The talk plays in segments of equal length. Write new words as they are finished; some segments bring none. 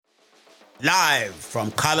Live from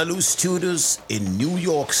Callaloo Studios in New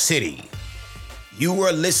York City, you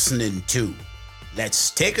are listening to Let's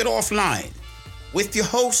Take It Offline with your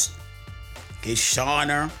host,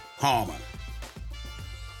 Kishana Palmer.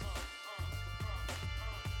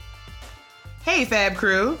 Hey, Fab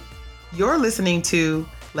Crew. You're listening to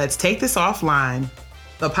Let's Take This Offline,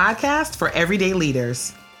 the podcast for everyday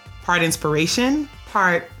leaders. Part inspiration,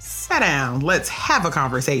 part sit down, let's have a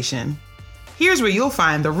conversation. Here's where you'll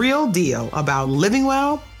find the real deal about living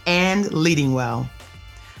well and leading well.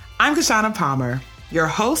 I'm Kishana Palmer, your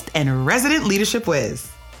host and resident leadership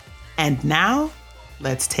whiz. And now,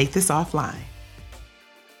 let's take this offline.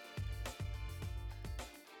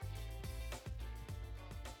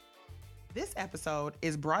 This episode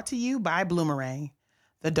is brought to you by Bloomerang,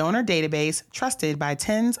 the donor database trusted by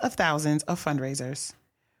tens of thousands of fundraisers.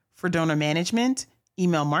 For donor management,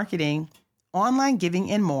 email marketing, online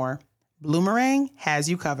giving, and more, Bloomerang has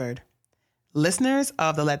you covered. Listeners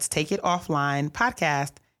of the Let's Take It Offline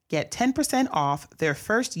podcast get 10% off their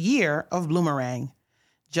first year of Bloomerang.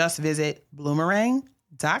 Just visit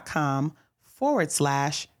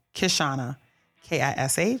bloomerang.com/Kishana,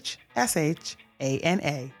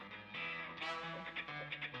 KISHSHANA.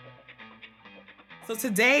 So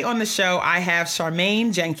today on the show, I have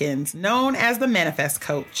Charmaine Jenkins, known as the Manifest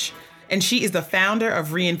Coach. And she is the founder of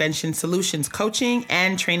Reinvention Solutions Coaching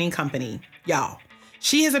and Training Company. Y'all,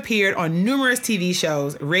 she has appeared on numerous TV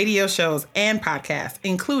shows, radio shows, and podcasts,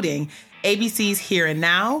 including ABC's Here and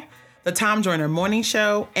Now, The Tom Joyner Morning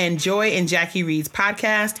Show, and Joy and Jackie Reed's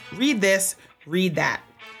podcast, Read This, Read That.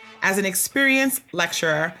 As an experienced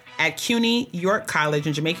lecturer at CUNY York College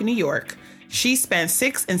in Jamaica, New York, she spent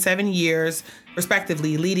 6 and 7 years,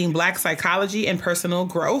 respectively, leading Black psychology and personal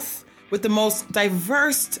growth with the most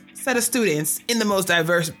diverse set of students in the most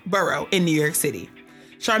diverse borough in New York City.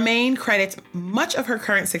 Charmaine credits much of her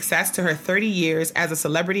current success to her 30 years as a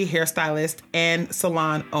celebrity hairstylist and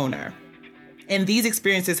salon owner. And these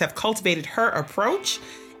experiences have cultivated her approach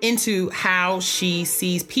into how she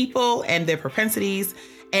sees people and their propensities.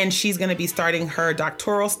 And she's going to be starting her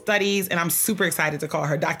doctoral studies, and I'm super excited to call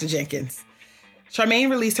her Dr. Jenkins. Charmaine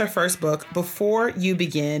released her first book, Before You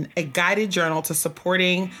Begin, a guided journal to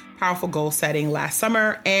supporting powerful goal setting last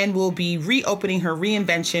summer, and will be reopening her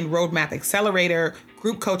Reinvention Roadmap Accelerator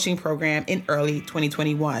group coaching program in early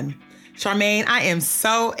 2021. Charmaine, I am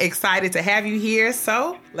so excited to have you here,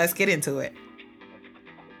 so let's get into it.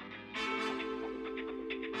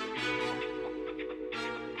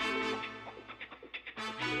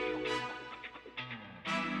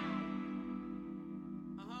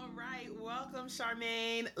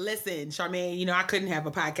 Charmaine. Listen, Charmaine, I couldn't have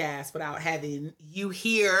a podcast without having you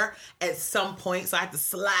here at some point, so I had to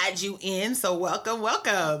slide you in. So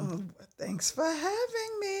welcome. Thanks for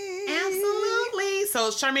having me. Absolutely.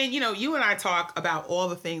 So Charmaine, you and I talk about all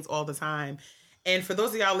the things all the time. And for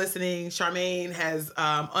those of y'all listening, Charmaine has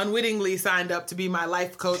unwittingly signed up to be my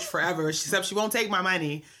life coach forever, except she won't take my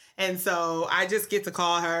money. And so I just get to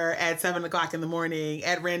call her at 7 o'clock in the morning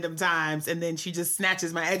at random times, and then she just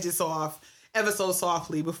snatches my edges off ever so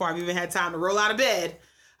softly before I've even had time to roll out of bed.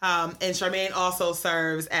 And Charmaine also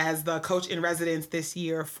serves as the coach in residence this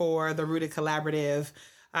year for the Rooted Collaborative,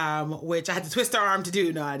 which I had to twist her arm to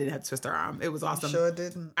do. No, I didn't have to twist her arm. It was awesome. You sure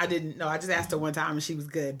didn't? I didn't. No, I just asked her one time and she was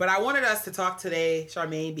good. But I wanted us to talk today,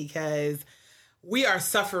 Charmaine, because we are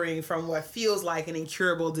suffering from what feels like an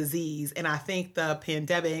incurable disease. And I think the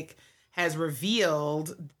pandemic has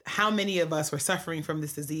revealed how many of us were suffering from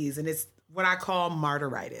this disease. And it's what I call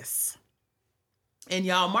martyritis. And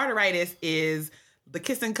y'all, martyritis is the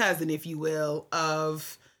kissing cousin, if you will,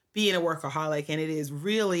 of being a workaholic. And it is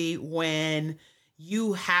really when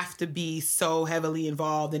you have to be so heavily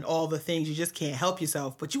involved in all the things you just can't help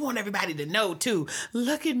yourself. But you want everybody to know, too,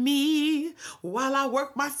 look at me while I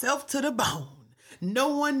work myself to the bone. No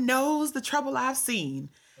one knows the trouble I've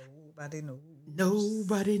seen. Nobody knows.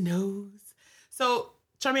 Nobody knows. So,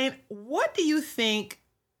 Charmaine, what do you think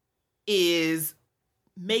is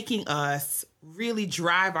making us really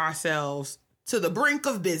drive ourselves to the brink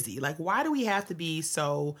of busy? Like, why do we have to be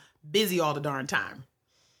so busy all the darn time?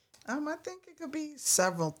 I think it could be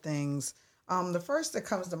several things. The first that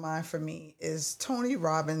comes to mind for me is Tony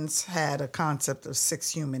Robbins had a concept of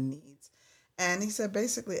 6 human needs. And he said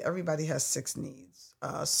basically everybody has 6 needs.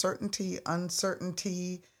 Certainty,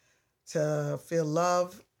 uncertainty, to feel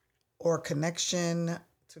love or connection,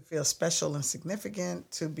 to feel special and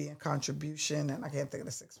significant, to be in contribution, and I can't think of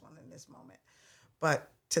the 6th one in this moment.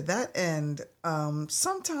 But to that end,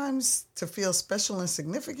 sometimes to feel special and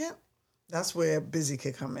significant, that's where busy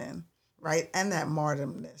could come in, right? And that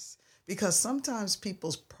martyrness. because sometimes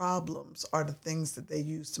people's problems are the things that they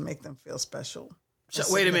use to make them feel special.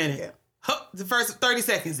 Wait a minute. The first 30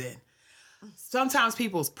 seconds in. Sometimes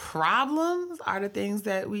people's problems are the things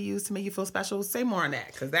that we use to make you feel special. Say more on that,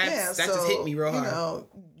 because that just hit me real hard. You know,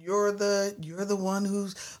 you're the one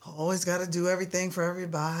who's always got to do everything for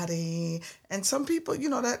everybody, and some people, you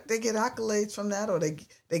know, that they get accolades from that, or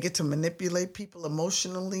they get to manipulate people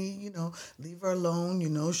emotionally. You know, leave her alone. You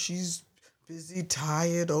know, she's busy,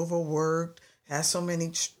 tired, overworked, has so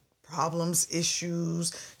many problems,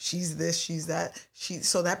 issues, she's this, she's that.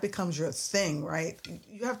 So that becomes your thing, right?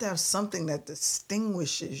 You have to have something that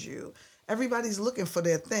distinguishes you. Everybody's looking for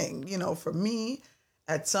their thing. You know, for me,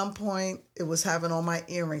 at some point, it was having all my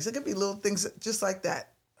earrings. It could be little things just like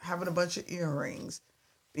that. Having a bunch of earrings,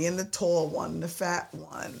 being the tall one, the fat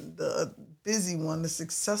one, the busy one, the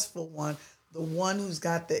successful one, the one who's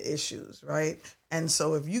got the issues, right? And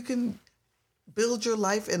so if you can build your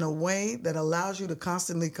life in a way that allows you to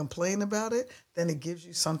constantly complain about it, then it gives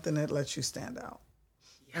you something that lets you stand out.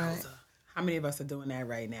 Right? How many of us are doing that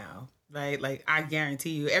right now? Right? Like, I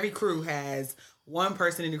guarantee you, every crew has one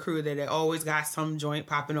person in the crew that always got some joint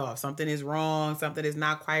popping off. Something is wrong. Something is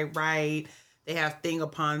not quite right. They have thing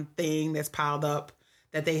upon thing that's piled up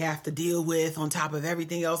that they have to deal with on top of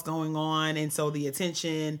everything else going on. And so the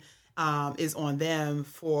attention is on them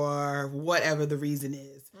for whatever the reason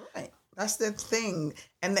is. Right. That's their thing.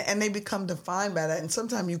 And they become defined by that. And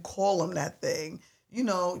sometimes you call them that thing. You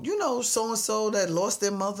know, so-and-so that lost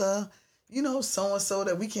their mother. You know, so-and-so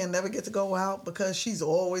that we can never get to go out because she's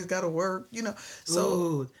always got to work. You know, so.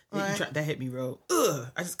 Ooh, right? That hit me real. Ugh,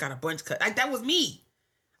 I just got a bunch cut. That was me.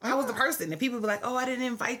 I was the person. And people be like, oh, I didn't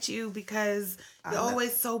invite you because you're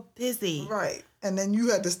always so busy. Right. And then you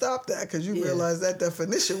had to stop that because you realized that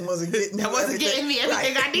definition wasn't getting you. That wasn't getting me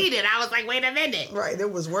everything I needed. I was like, wait a minute. Right.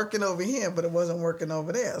 It was working over here, but it wasn't working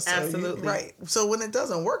over there. So absolutely. Right. So when it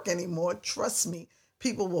doesn't work anymore, trust me,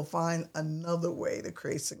 people will find another way to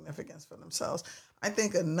create significance for themselves. I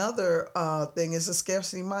think another thing is a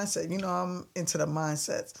scarcity mindset. You know, I'm into the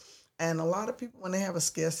mindsets. And a lot of people, when they have a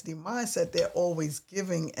scarcity mindset, they're always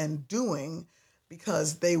giving and doing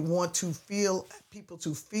because they want people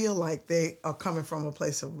to feel like they are coming from a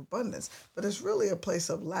place of abundance. But it's really a place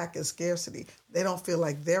of lack and scarcity. They don't feel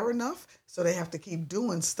like they're enough, so they have to keep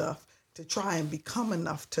doing stuff to try and become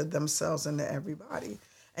enough to themselves and to everybody.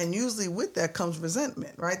 And usually with that comes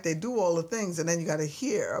resentment, right? They do all the things, and then you got to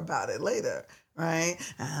hear about it later, right?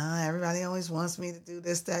 Everybody always wants me to do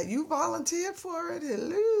this, that. You volunteered for it.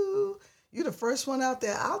 Hello. You're the first one out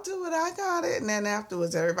there. I'll do it. I got it. And then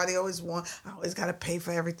afterwards, everybody always wants, I always got to pay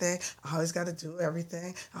for everything. I always got to do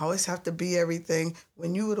everything. I always have to be everything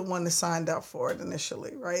when you were the one that signed up for it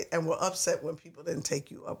initially, right? And we're upset when people didn't take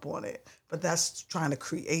you up on it. But that's trying to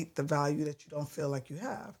create the value that you don't feel like you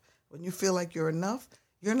have. When you feel like you're enough,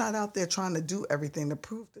 you're not out there trying to do everything to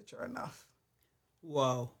prove that you're enough.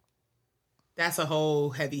 Whoa. That's a whole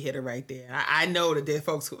heavy hitter right there. I know that there are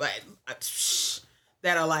folks who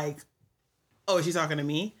that are like, oh, is she talking to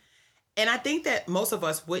me? And I think that most of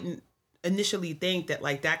us wouldn't initially think that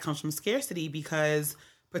like that comes from scarcity because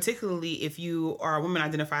particularly if you are a woman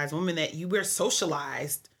identified as a woman that we're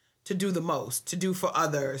socialized to do the most, to do for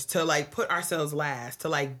others, to like put ourselves last, to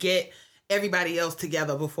like get everybody else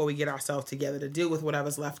together before we get ourselves together, to deal with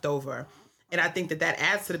whatever's left over. And I think that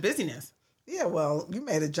adds to the busyness. Yeah, well, you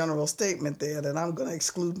made a general statement there that I'm going to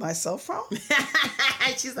exclude myself from.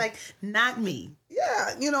 She's like, not me.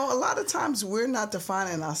 Yeah, you know, a lot of times we're not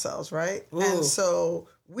defining ourselves, right? Ooh. And so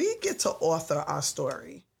we get to author our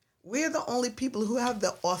story. We're the only people who have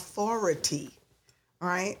the authority,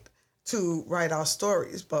 right, to write our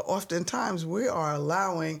stories. But oftentimes we are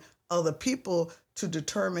allowing other people to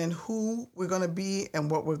determine who we're going to be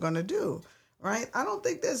and what we're going to do. Right? I don't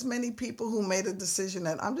think there's many people who made a decision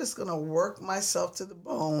that I'm just going to work myself to the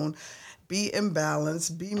bone, be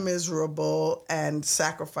imbalanced, be miserable, and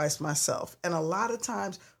sacrifice myself. And a lot of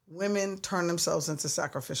times women turn themselves into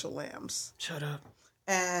sacrificial lambs. Shut up.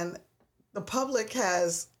 And the public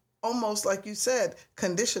has almost, like you said,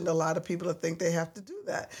 conditioned a lot of people to think they have to do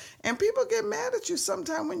that. And people get mad at you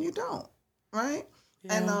sometime when you don't. Right?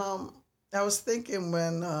 Yeah. And I was thinking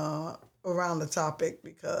when around the topic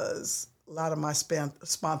because a lot of my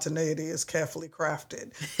spontaneity is carefully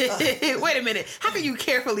crafted. Wait a minute. How can you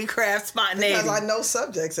carefully craft spontaneity? Because I know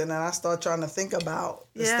subjects, and then I start trying to think about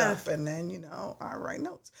the stuff, and then, I write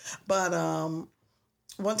notes. But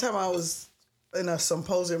one time I was in a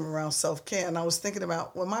symposium around self-care, and I was thinking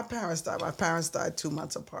about when my parents died. My parents died 2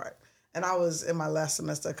 months apart. And I was in my last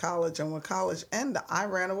semester of college, and when college ended, I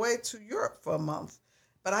ran away to Europe for a month.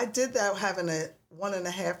 But I did that having a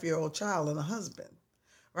 1.5-year-old child and a husband.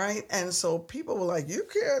 right? And so people were like, you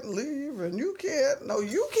can't leave and you can't. No,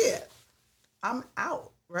 you can't. I'm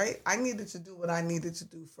out, right? I needed to do what I needed to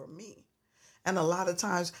do for me. And a lot of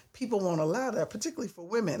times people won't allow that, particularly for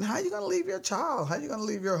women. How are you going to leave your child? How are you going to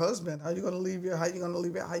leave your husband? How are you going to leave how are you going to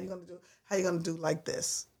leave how are you going to do like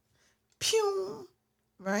this? Pew,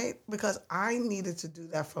 right? Because I needed to do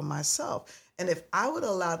that for myself. And if I would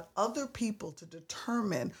allow other people to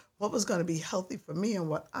determine what was going to be healthy for me and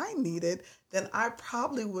what I needed, then I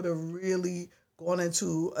probably would have really gone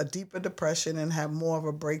into a deeper depression and had more of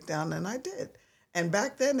a breakdown than I did. And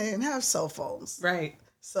back then they didn't have cell phones. Right.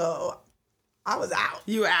 So I was out.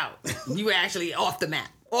 You were out. You were actually off the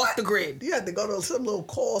map, off the grid. You had to go to some little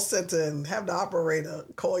call center and have the operator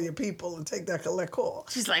call your people and take that collect call.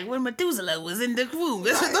 She's like, when Methuselah was in the room.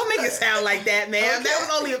 Right. Don't make it sound like that, man. Okay. That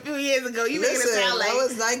was only a few years ago. You making it sound like... that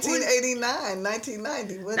was 1989,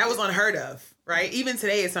 1990. That was unheard of, right? Even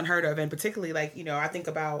today it's unheard of. And particularly, like, you know, I think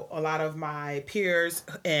about a lot of my peers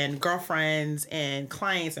and girlfriends and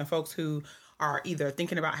clients and folks who are either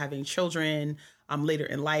thinking about having children later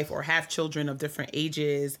in life or have children of different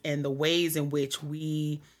ages, and the ways in which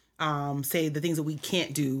we say the things that we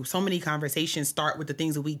can't do. So many conversations start with the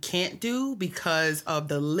things that we can't do because of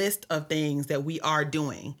the list of things that we are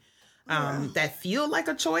doing that feel like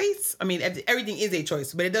a choice. I mean, everything is a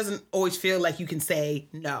choice, but it doesn't always feel like you can say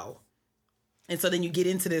no. And so then you get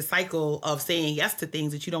into this cycle of saying yes to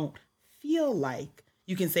things that you don't feel like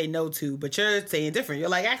you can say no to, but you're saying different. You're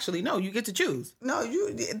like, actually, no, you get to choose. No,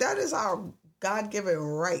 that is our God-given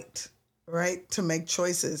right, to make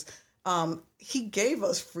choices. He gave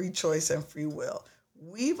us free choice and free will.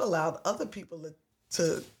 We've allowed other people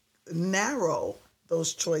to narrow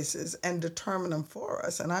those choices and determine them for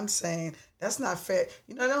us. And I'm saying that's not fair.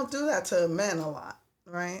 You know, they don't do that to men a lot,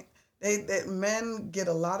 right? Men get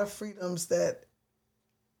a lot of freedoms that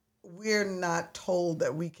we're not told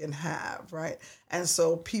that we can have, right? And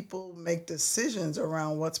so people make decisions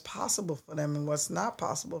around what's possible for them and what's not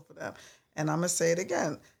possible for them. And I'm going to say it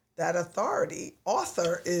again, that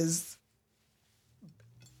author is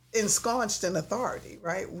ensconced in authority,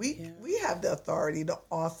 right? We have the authority to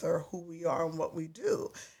author who we are and what we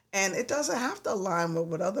do. And it doesn't have to align with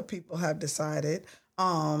what other people have decided.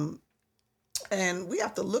 And we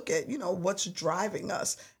have to look at, what's driving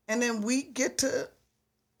us. And then we get to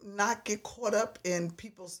not get caught up in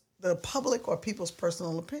the public or people's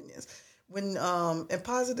personal opinions. When in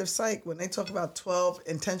Positive Psych, when they talk about 12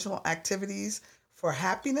 intentional activities for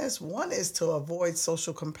happiness, one is to avoid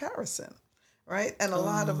social comparison, right? And a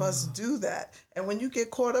lot of us do that. And when you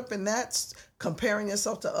get caught up in that, comparing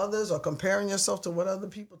yourself to others or comparing yourself to what other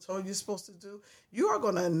people told you're supposed to do, you are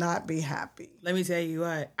going to not be happy. Let me tell you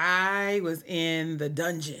what, I was in the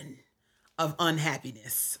dungeon of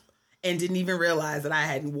unhappiness and didn't even realize that I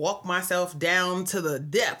had walked myself down to the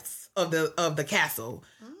depths of the castle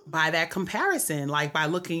by that comparison, like by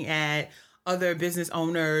looking at other business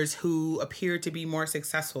owners who appear to be more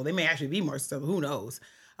successful. They may actually be more successful, who knows?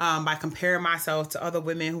 By comparing myself to other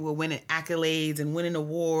women who were winning accolades and winning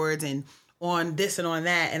awards and on this and on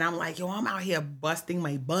that. And I'm like, yo, I'm out here busting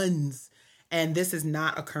my buns. And this is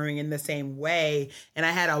not occurring in the same way. And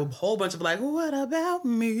I had a whole bunch of like, what about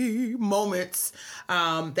me moments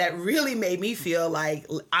that really made me feel like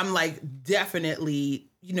I'm like definitely,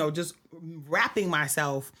 just wrapping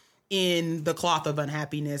myself in the cloth of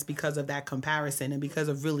unhappiness because of that comparison and because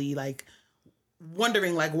of really like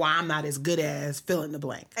wondering like why I'm not as good as fill in the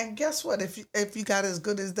blank. And guess what? If you got as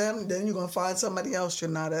good as them, then you're going to find somebody else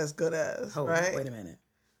you're not as good as, right? Wait a minute.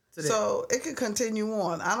 So it could continue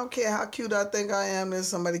on. I don't care how cute I think I am, there's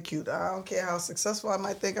somebody cute. I don't care how successful I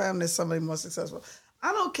might think I am, there's somebody more successful.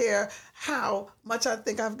 I don't care how much I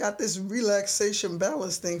think I've got this relaxation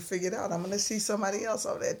balance thing figured out. I'm going to see somebody else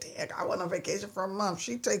over there. Dang, I went on vacation for a month.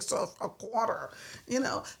 She takes off a quarter.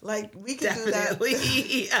 Like we can Definitely.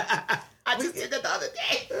 do that. I just did that the other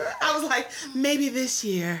day. I was like, maybe this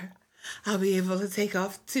year I'll be able to take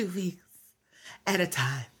off 2 weeks at a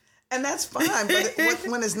time. And that's fine, but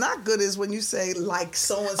when it's not good is when you say like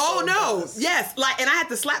so and so. Oh no, does. Yes, and I had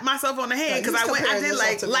to slap myself on the hand because I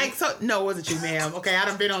did like so. No, it wasn't you, ma'am. Okay, I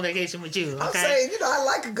done been on vacation with you. Okay? I'm saying, I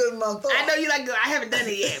like a good month off. I know you like good. I haven't done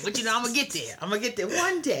it yet, but I'm gonna get there. I'm gonna get there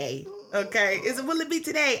one day. Okay, will it be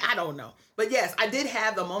today? I don't know, but yes, I did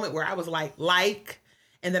have the moment where I was like,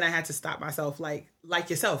 and then I had to stop myself, like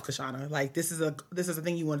yourself, Kashana. Like this is a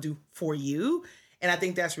thing you want to do for you. And I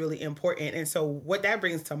think that's really important. And so what that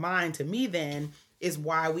brings to mind to me then is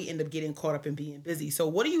why we end up getting caught up in being busy. So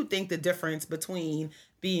what do you think the difference between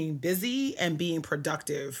being busy and being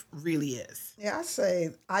productive really is? Yeah, I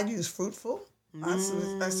say I use fruitful I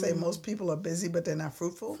say most people are busy, but they're not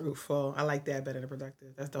fruitful. Fruitful. I like that better than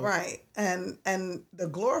productive. That's dope. Right. And the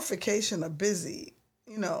glorification of busy,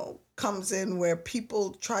 comes in where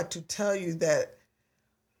people try to tell you that.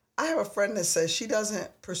 I have a friend that says she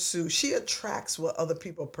doesn't pursue, she attracts what other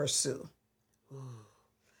people pursue. Ooh.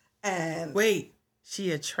 And wait,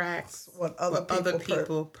 she attracts what other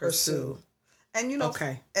people pursue. And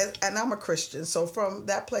okay. And I'm a Christian. So from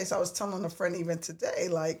that place, I was telling a friend even today,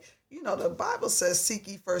 like, the Bible says, seek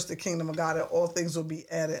ye first the kingdom of God and all things will be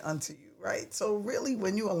added unto you, right? So really,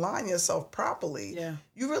 when you align yourself properly,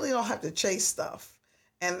 you really don't have to chase stuff.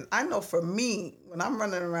 And I know for me, when I'm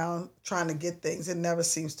running around trying to get things, it never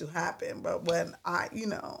seems to happen. But when I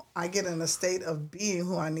get in a state of being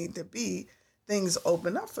who I need to be, things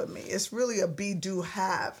open up for me. It's really a be, do,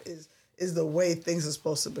 have is the way things are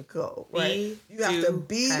supposed to go, right? You have to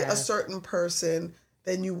be a certain person,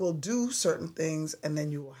 then you will do certain things, and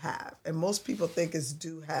then you will have. And most people think it's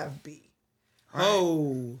do, have, be. Right?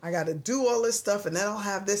 Oh. I got to do all this stuff, and then I'll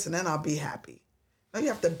have this, and then I'll be happy. No, you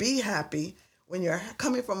have to be happy. When you're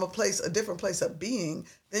coming from a different place of being,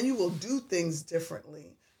 then you will do things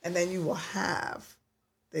differently, and then you will have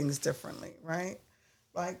things differently, right?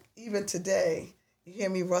 Like even today, you hear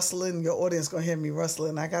me rustling, your audience going to hear me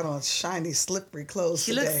rustling. I got on shiny, slippery clothes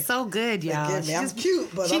today. She looks so good, y'all. I'm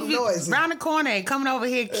cute, but I'm noisy. Round the corner and coming over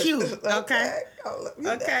here cute, okay?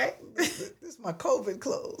 Okay. This is my COVID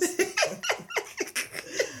clothes.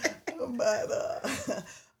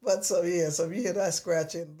 But so if you hear that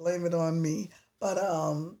scratching, blame it on me. But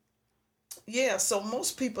so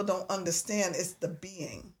most people don't understand it's the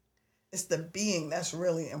being. It's the being that's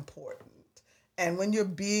really important. And when you're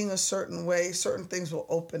being a certain way, certain things will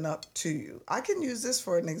open up to you. I can use this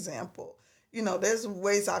for an example. There's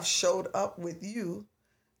ways I've showed up with you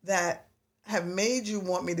that have made you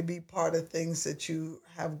want me to be part of things that you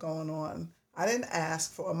have going on. I didn't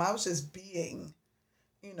ask for them. I was just being,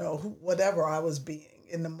 whatever I was being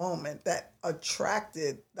in the moment that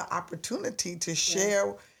attracted the opportunity to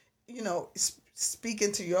share, speak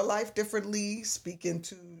into your life differently, speak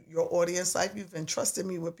into your audience life. You've entrusted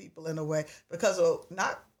me with people in a way because of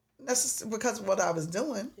not necessarily because of what I was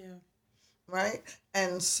doing. Yeah. Right.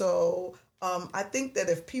 And so I think that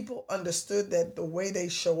if people understood that the way they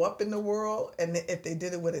show up in the world and if they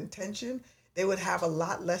did it with intention, they would have a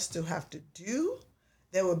lot less to have to do.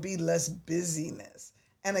 There would be less busyness.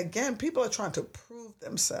 And again, people are trying to prove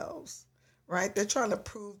themselves, right? They're trying to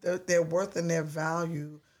prove their worth and their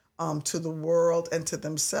value to the world and to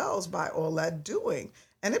themselves by all that doing.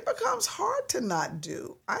 And it becomes hard to not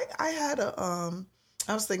do. I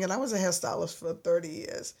was thinking I was a hairstylist for 30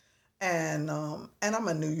 years. And I'm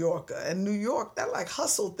a New Yorker. And New York, that like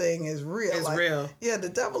hustle thing is real. It's real. Yeah, the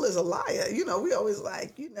devil is a liar. We always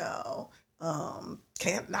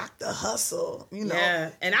can't knock the hustle, Yeah,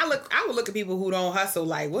 and I would look at people who don't hustle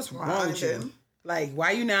like, what's wrong with you? Like,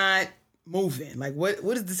 why you not moving? Like, what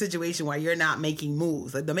is the situation why you're not making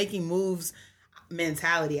moves? Like, the making moves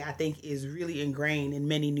mentality, I think, is really ingrained in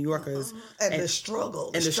many New Yorkers. And the struggle.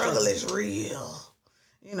 The struggle is real.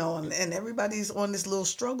 And everybody's on this little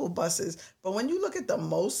struggle buses. But when you look at the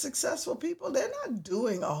most successful people, they're not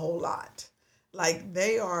doing a whole lot. Like,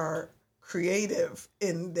 they are creative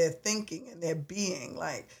in their thinking and their being.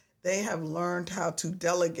 Like, they have learned how to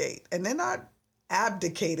delegate, and they're not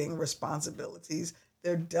abdicating responsibilities.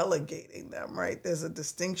 They're delegating them, right? There's a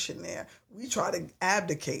distinction there. We try to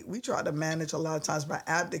abdicate. We try to manage a lot of times by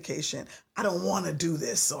abdication. I don't want to do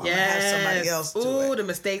this, so I'm going to have somebody else do it. The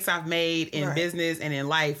mistakes I've made in business and in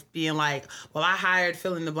life, being like, well, I hired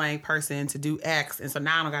fill in the blank person to do X, and so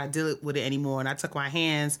now I don't got to deal with it anymore. And I took my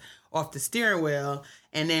hands off the steering wheel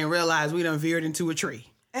and then realized we done veered into a tree.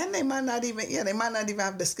 And they might not even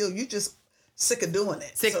have the skill. You just sick of doing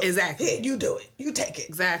it. Exactly. Here, you do it. You take it.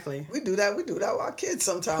 Exactly. We do that with our kids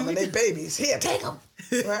sometimes when they babies. Here, take them.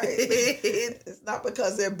 Right? It's not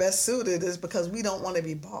because they're best suited. It's because we don't want to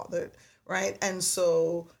be bothered. Right? And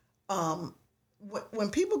so when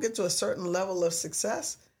people get to a certain level of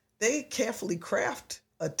success, they carefully craft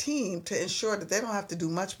a team to ensure that they don't have to do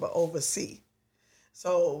much but oversee.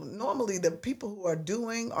 So normally the people who are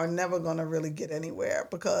doing are never going to really get anywhere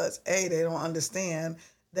because they don't understand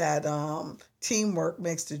that teamwork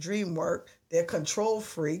makes the dream work. They're control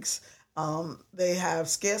freaks. They have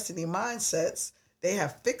scarcity mindsets. They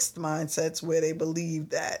have fixed mindsets where they believe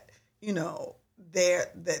that,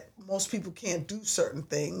 that most people can't do certain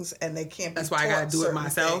things and they can't be That's why I got to do it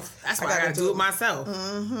myself. Things. That's why I got to do it myself.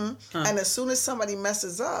 Mm-hmm. Huh. And as soon as somebody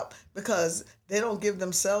messes up because they don't give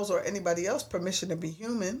themselves or anybody else permission to be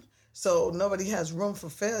human, so nobody has room for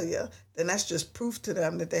failure, then that's just proof to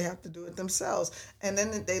them that they have to do it themselves. And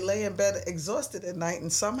then they lay in bed exhausted at night,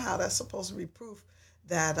 and somehow that's supposed to be proof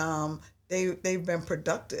that they've been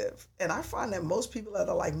productive. And I find that most people that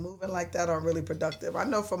are like moving like that aren't really productive. I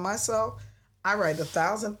know for myself, I write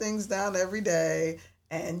 1,000 things down every day,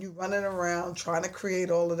 and you running around trying to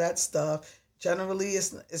create all of that stuff. Generally,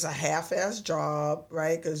 it's a half-assed job,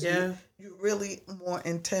 right? Because you're really more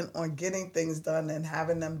intent on getting things done and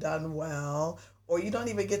having them done well, or you don't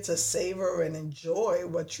even get to savor and enjoy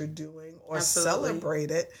what you're doing or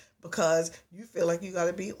celebrate it because you feel like you got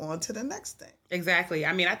to be on to the next thing. Exactly.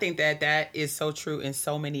 I mean, I think that is so true in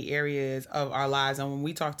so many areas of our lives. And when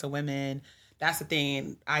we talk to women, that's the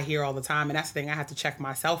thing I hear all the time. And that's the thing I have to check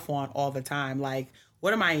myself on all the time. Like,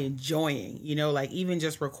 what am I enjoying? You know, like even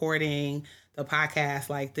just recording the podcast,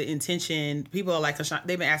 like the intention, people are like,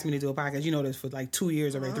 they've been asking me to do a podcast, you know this, for like 2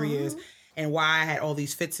 years or 3 years. And why I had all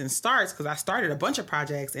these fits and starts, because I started a bunch of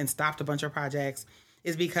projects and stopped a bunch of projects,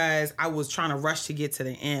 is because I was trying to rush to get to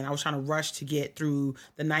the end. I was trying to rush to get through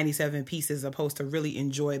the 97 pieces as opposed to really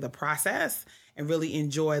enjoy the process and really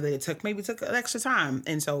enjoy that it took an extra time.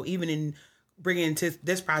 And so even in bringing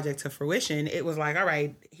this project to fruition, it was like, all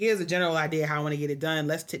right, here's a general idea how I want to get it done.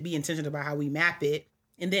 Let's be intentional about how we map it.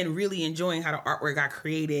 And then really enjoying how the artwork got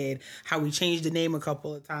created, how we changed the name a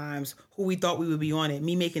couple of times, who we thought we would be on it,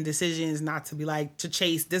 me making decisions not to be like, to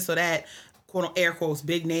chase this or that, quote, air quotes,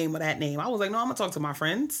 big name or that name. I was like, no, I'm going to talk to my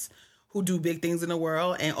friends who do big things in the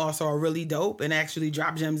world and also are really dope and actually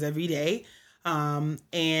drop gems every day.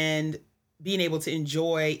 And being able to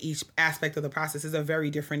enjoy each aspect of the process is a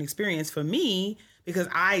very different experience for me because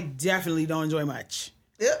I definitely don't enjoy much.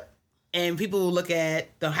 Yep. And people look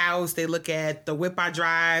at the house, they look at the whip I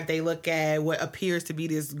drive, they look at what appears to be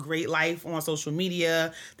this great life on social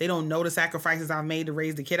media. They don't know the sacrifices I've made to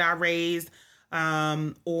raise the kid I raised,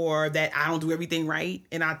 or that I don't do everything right.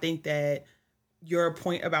 And I think that your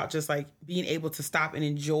point about just like being able to stop and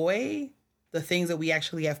enjoy the things that we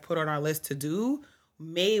actually have put on our list to do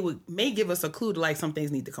may give us a clue to like some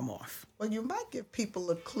things need to come off. Well, you might give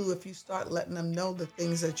people a clue if you start letting them know the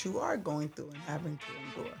things that you are going through and having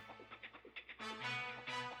to endure.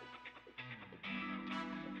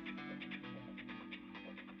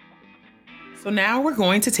 So now we're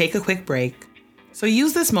going to take a quick break. So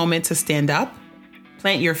use this moment to stand up,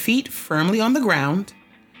 plant your feet firmly on the ground,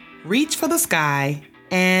 reach for the sky,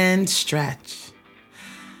 and stretch.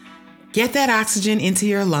 Get that oxygen into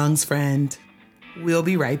your lungs, friend. We'll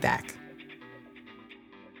be right back.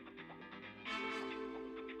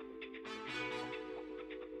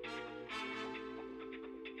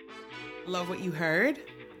 Love what you heard?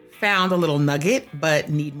 Found a little nugget, but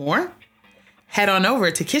need more? Head on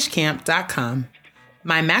over to kishcamp.com,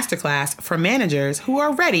 my masterclass for managers who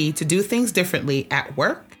are ready to do things differently at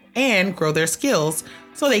work and grow their skills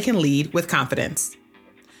so they can lead with confidence.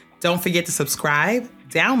 Don't forget to subscribe,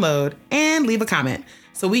 download, and leave a comment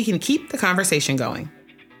so we can keep the conversation going.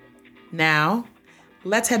 Now,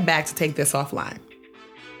 let's head back to take this offline.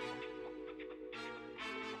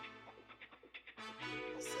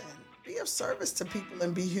 Listen, be of service to people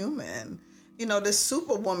and be human. You know, this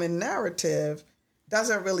superwoman narrative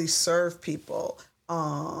doesn't really serve people.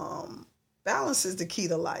 Balance is the key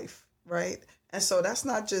to life, right? And so that's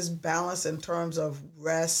not just balance in terms of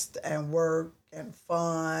rest and work and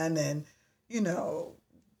fun and, you know,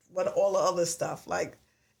 what all the other stuff. Like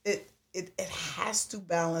it has to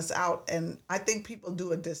balance out. And I think people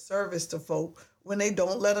do a disservice to folk when they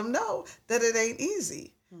don't let them know that it ain't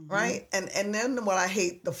easy. Mm-hmm. Right. And then what I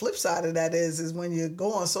hate, the flip side of that is when you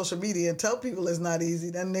go on social media and tell people it's not easy,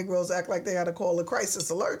 then Negroes act like they got to call a crisis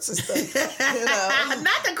alert system. You know?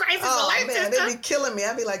 Not the crisis alert system. They be killing me.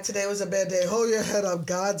 I'd be like, today was a bad day. Hold your head up.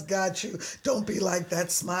 God's got you. Don't be like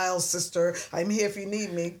that. Smile, sister. I'm here if you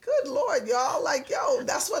need me. Good Lord, y'all. Like, yo,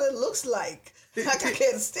 that's what it looks like. Like I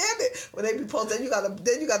can't stand it when they be posting. Then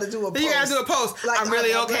you gotta do a post. You gotta do a post. Like, I'm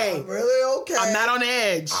really okay. I'm really okay. I'm not on the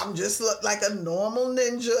edge. I'm just like a normal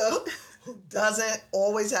ninja who doesn't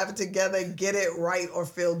always have it together, get it right, or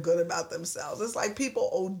feel good about themselves. It's like people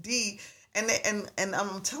OD, and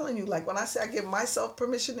I'm telling you, like when I say I give myself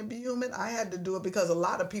permission to be human, I had to do it because a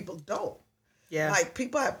lot of people don't. Yeah. Like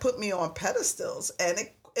people have put me on pedestals, and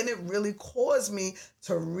it really caused me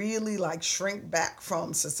to really like shrink back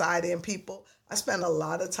from society and people. I spent a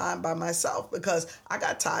lot of time by myself because I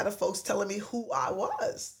got tired of folks telling me who I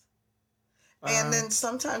was. And then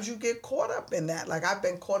sometimes you get caught up in that. Like I've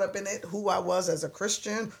been caught up in it, who I was as a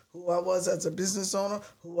Christian, who I was as a business owner,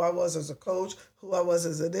 who I was as a coach, who I was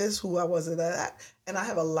as a this, who I was as that. And I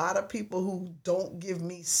have a lot of people who don't give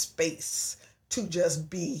me space to just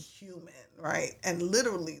be human, right? And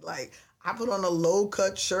literally, like, I put on a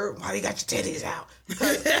low-cut shirt. Why you got your titties out?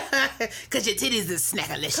 Because your titties is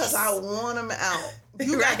snackalicious. Because I want them out.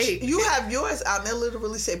 You have yours out, and they'll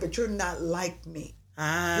literally say, but you're not like me.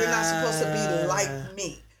 You're not supposed to be like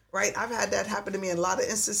me, right? I've had that happen to me in a lot of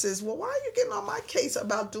instances. Well, why are you getting on my case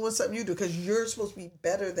about doing something you do? Because you're supposed to be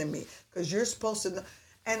better than me. Because you're supposed to know.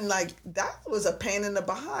 And, like, that was a pain in the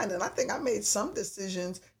behind. And I think I made some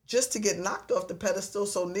decisions just to get knocked off the pedestal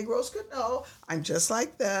so Negroes could know I'm just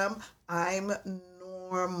like them. I'm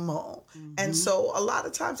normal. Mm-hmm. And so a lot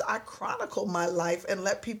of times I chronicle my life and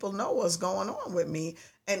let people know what's going on with me,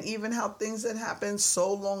 and even how things that happened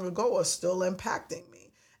so long ago are still impacting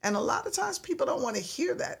me. And a lot of times people don't want to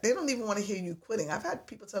hear that. They don't even want to hear you quitting. I've had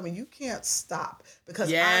people tell me, you can't stop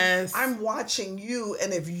because I'm watching you.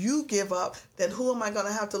 And if you give up, then who am I going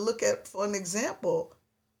to have to look at for an example?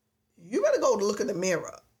 You better go look in the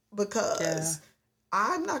mirror, because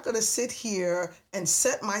I'm not going to sit here and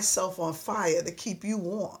set myself on fire to keep you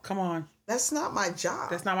warm. Come on. That's not my job.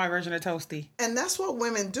 That's not my version of toasty. And that's what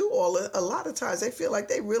women do a lot of times. They feel like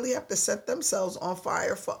they really have to set themselves on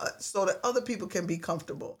fire so that other people can be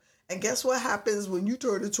comfortable. And guess what happens when you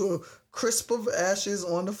turn into a crisp of ashes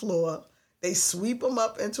on the floor? They sweep them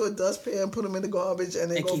up into a dustpan, put them in the garbage,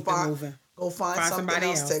 and then go find something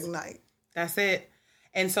else to ignite. That's it.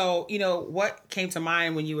 And so, you know, what came to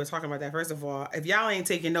mind when you were talking about that, first of all, if y'all ain't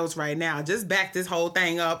taking notes right now, just back this whole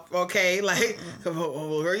thing up, okay? Like,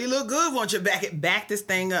 oh, girl, you look good, won't you back this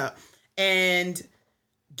thing up and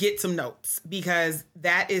get some notes, because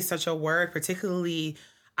that is such a word, particularly,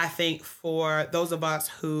 I think, for those of us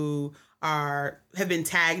who have been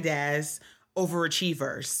tagged as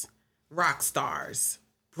overachievers, rock stars,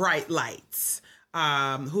 bright lights,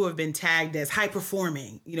 who have been tagged as high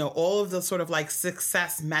performing, you know, all of the sort of like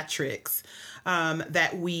success metrics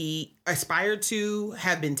that we aspire to,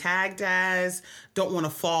 have been tagged as, don't want to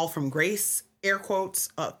fall from grace, air quotes,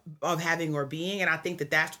 of having or being. And I think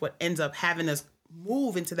that that's what ends up having us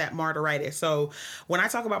move into that martyritis. So when I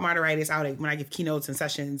talk about martyritis when I give keynotes and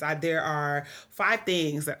sessions, there are 5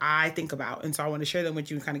 things that I think about. And so I want to share them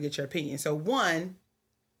with you and kind of get your opinion. So one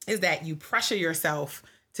is that you pressure yourself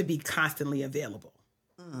to be constantly available.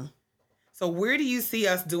 So where do you see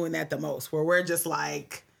us doing that the most? Where we're just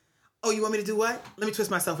like, oh, you want me to do what? Let me twist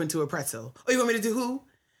myself into a pretzel. Oh, you want me to do who?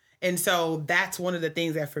 And so that's one of the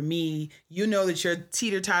things that for me, you know that you're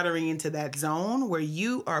teeter-tottering into that zone where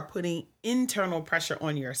you are putting internal pressure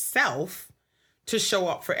on yourself to show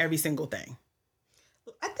up for every single thing.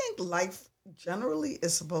 I think life generally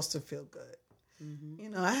is supposed to feel good. Mm-hmm. You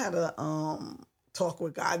know, I had a talk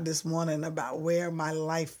with God this morning about where my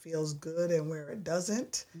life feels good and where it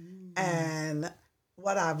doesn't. Mm-hmm. And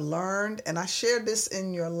what I've learned, and I shared this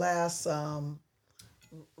in your last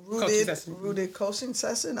rooted coaching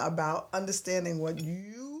session, about understanding what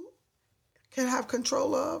you can have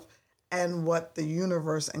control of and what the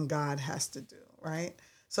universe and God has to do, right?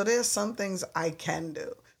 So there's some things I can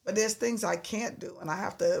do, but there's things I can't do, and I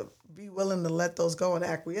have to be willing to let those go and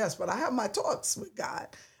acquiesce. But I have my talks with God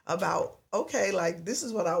about, okay, like, this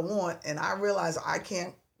is what I want, and I realize I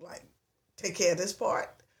can't, like, take care of this part.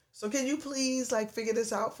 So can you please, like, figure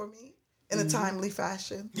this out for me in a timely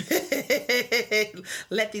fashion?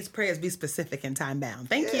 Let these prayers be specific and time bound.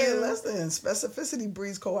 Thank you. Listen, specificity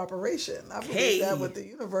breeds cooperation. I believe that with the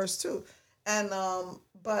universe too. And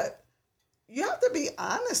but you have to be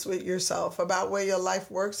honest with yourself about where your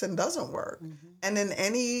life works and doesn't work. Mm-hmm. And in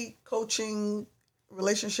any coaching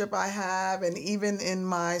relationship I have, and even in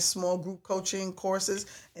my small group coaching courses,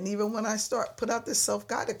 and even when I put out this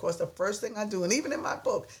self-guided course, the first thing I do, and even in my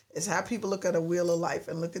book, is have people look at a wheel of life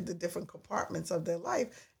and look at the different compartments of their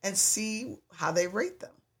life and see how they rate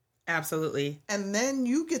them. Absolutely. And then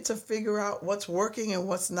you get to figure out what's working and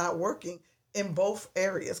what's not working in both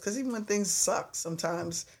areas. Because even when things suck,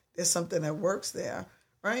 sometimes there's something that works there,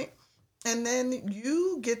 right? And then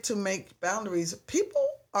you get to make boundaries. People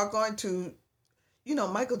are going to, you know,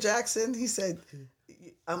 Michael Jackson, he said,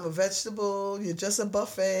 I'm a vegetable, you're just a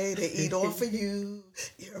buffet, they eat off of you,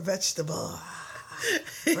 you're a vegetable,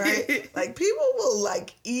 right? Like, people will,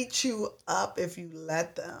 like, eat you up if you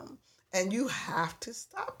let them. And you have to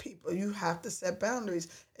stop people. You have to set boundaries.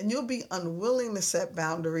 And you'll be unwilling to set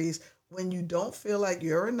boundaries when you don't feel like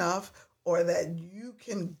you're enough, or that you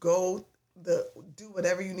can do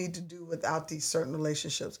whatever you need to do without these certain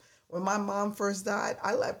relationships. When my mom first died,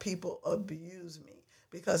 I let people abuse me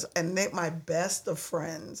and they my best of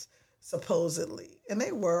friends, supposedly. And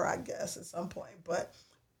they were, I guess, at some point. But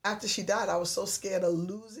after she died, I was so scared of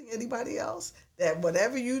losing anybody else that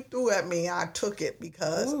whatever you threw at me, I took it,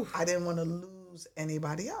 because I didn't want to lose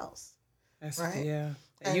anybody else. That's, right? Yeah.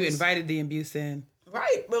 And you invited the abuse in.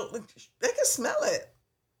 Right. Well, they can smell it.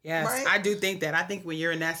 Yes, right? I do think that. I think when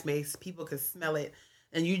you're in that space, people can smell it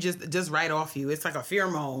and you just right off you. It's like a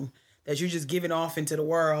pheromone that you just giving off into the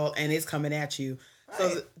world and it's coming at you. Right.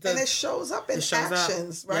 So and it shows up in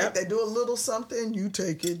actions, right? Yep. They do a little something, you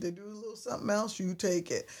take it. They do a little something else, you take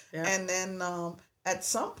it. Yep. And then at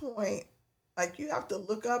some point, like you have to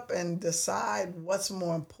look up and decide what's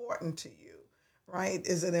more important to you, right?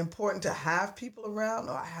 Is it important to have people around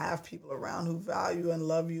or have people around who value and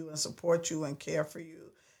love you and support you and care for you?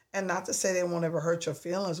 And not to say they won't ever hurt your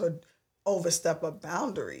feelings or overstep a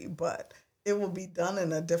boundary, but it will be done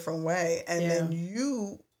in a different way. And then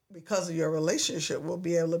you, because of your relationship, will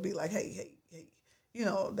be able to be like, hey, you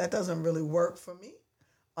know, that doesn't really work for me.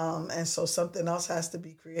 And so something else has to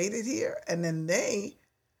be created here. And then they,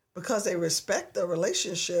 because they respect the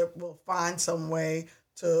relationship, will find some way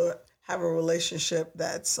to have a relationship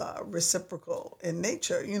that's reciprocal in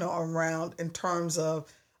nature, you know, around in terms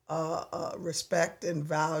of respect and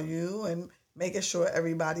value and making sure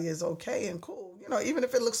everybody is okay and cool, you know, even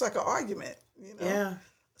if it looks like an argument, you know. Yeah.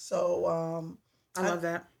 So I love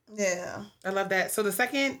that. Yeah. I love that. So the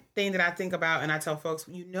second thing that I think about and I tell folks,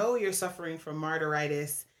 you know you're suffering from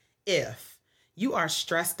martyritis if you are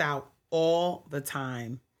stressed out all the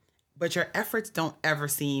time, but your efforts don't ever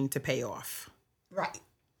seem to pay off. Right.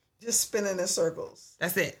 Just spinning in circles.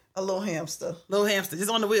 That's it. A little hamster. Little hamster,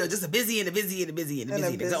 just on the wheel, just a busy and a busy and a busy and a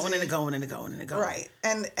busy and a going and a going and a going and a going. Right.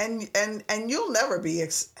 And you'll never be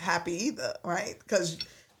happy either, right? Because,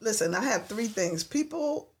 listen, I have three things.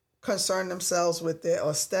 People concern themselves with their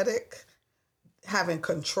aesthetic, having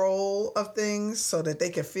control of things so that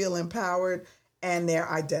they can feel empowered, and their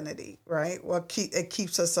identity, right? Well, it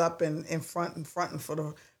keeps us up in front and fronting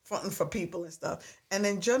for people and stuff. And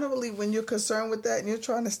then generally when you're concerned with that and you're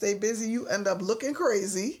trying to stay busy, you end up looking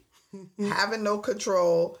crazy, having no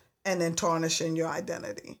control, and then tarnishing your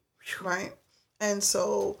identity, right? And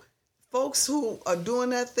so folks who are doing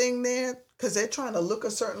that thing there, because they're trying to look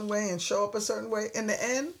a certain way and show up a certain way, in the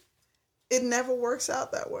end, it never works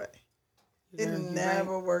out that way. It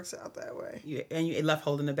never works out that way. You're left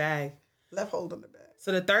holding the bag. Left holding the bag.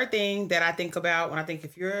 So the third thing that I think about when I think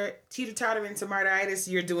if you're teeter-tottering to martyritis,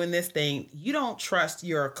 you're doing this thing. You don't trust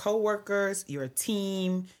your coworkers, your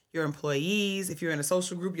team, your employees. If you're in a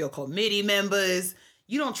social group, your committee members.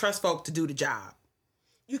 You don't trust folk to do the job.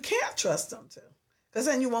 You can't trust them to, because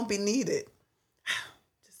then you won't be needed.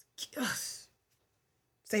 Just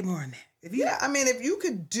say more on that. If you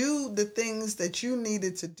could do the things that you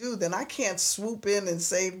needed to do, then I can't swoop in and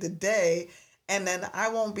save the day. And then I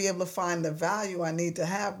won't be able to find the value I need to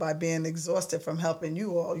have by being exhausted from helping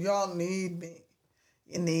you all. Y'all need me.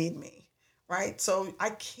 You need me, right? So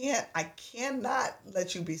I cannot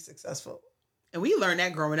let you be successful. And we learned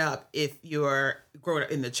that growing up. If you're growing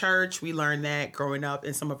up in the church, we learned that growing up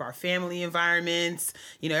in some of our family environments.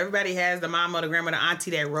 You know, everybody has the mama, the grandma, the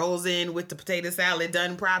auntie that rolls in with the potato salad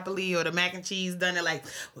done properly or the mac and cheese done. They're like,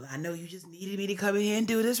 well, I know you just needed me to come in here and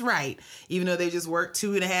do this right. Even though they just worked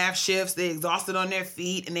 2.5 shifts, they're exhausted on their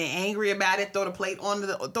feet and they're angry about it. Throw the platter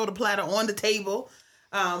on the table.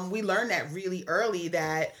 We learned that really early,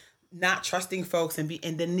 that not trusting folks and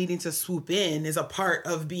then needing to swoop in is a part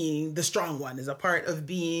of being the strong one, is a part of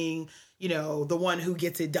being, you know, the one who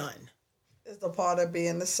gets it done. It's the part of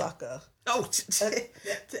being the sucker. Oh,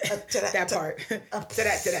 that part.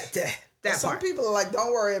 That Some part. people are like,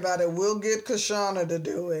 don't worry about it. We'll get Kashana to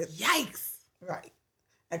do it. Yikes. Right.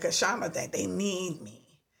 And Kashana think they need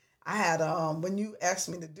me. I had, when you asked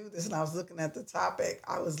me to do this and I was looking at the topic,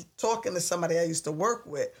 I was talking to somebody I used to work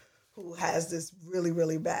with who has this really,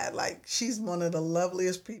 really bad. Like, she's one of the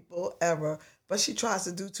loveliest people ever, but she tries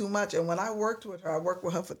to do too much. And when I worked with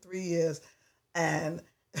her for 3 years, and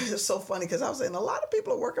it was so funny because I was saying a lot of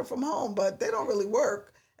people are working from home, but they don't really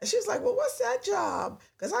work. And she's like, well, what's that job?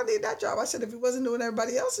 Because I need that job. I said, if you wasn't doing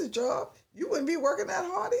everybody else's job, you wouldn't be working that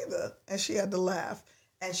hard either. And she had to laugh.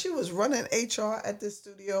 And she was running HR at this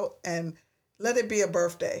studio, and let it be a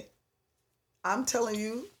birthday. I'm telling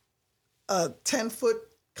you, a 10-foot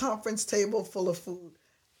conference table full of food.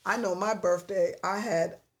 I know my birthday, I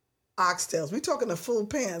had oxtails. We talking the full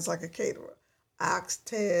pans like a caterer.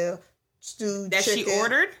 Oxtail, stewed that chicken. That she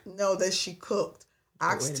ordered? No, that she cooked.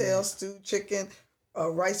 Oxtail, stewed chicken,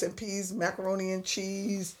 rice and peas, macaroni and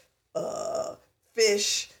cheese,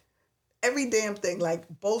 fish, every damn thing. Like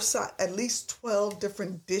both sides, at least 12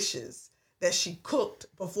 different dishes that she cooked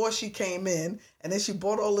before she came in, and then she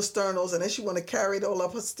bought all the sternos, and then she want to carry it all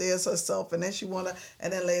up her stairs herself, and then she want to,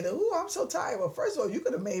 and then later, ooh, I'm so tired. Well, first of all, you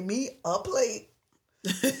could have made me a plate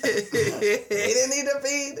They didn't need to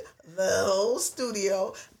feed the whole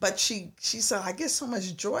studio, but she said, I get so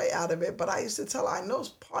much joy out of it. But I used to tell her, I know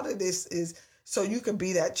part of this is so you can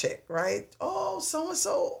be that chick, right? Oh,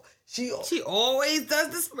 so-and-so. She always does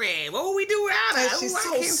the spread. What would we do without her?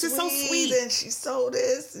 She's so sweet, and she sold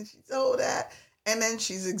this and she sold that. And then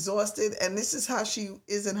she's exhausted. And this is how she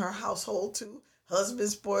is in her household too. Husband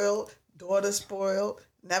spoiled, daughter spoiled,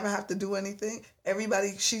 never have to do anything.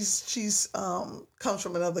 Everybody, she's comes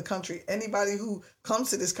from another country. Anybody who comes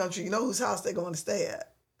to this country, you know whose house they're going to stay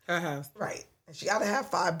at. Her house. Right. And she got to have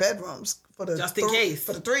 5 bedrooms for the just in case.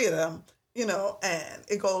 For the 3 of them, you know, and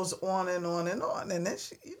it goes on and on and on. And then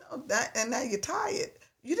she, you know, that, and now you're tired.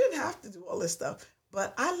 You didn't have to do all this stuff,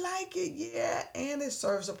 but I like it. Yeah. And it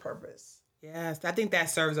serves a purpose. Yes. I think that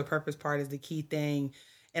serves a purpose part is the key thing.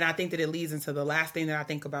 And I think that it leads into the last thing that I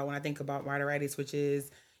think about when I think about Martyritis, which is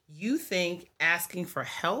you think asking for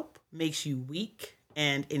help makes you weak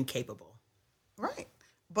and incapable. Right.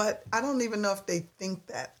 But I don't even know if they think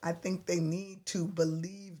that. I think they need to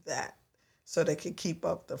believe that so they can keep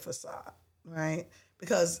up the facade, right?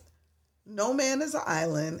 Because no man is an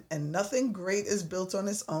island and nothing great is built on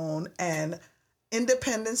its own and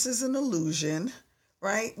independence is an illusion.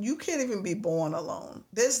 Right? You can't even be born alone.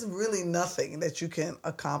 There's really nothing that you can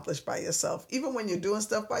accomplish by yourself. Even when you're doing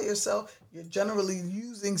stuff by yourself, you're generally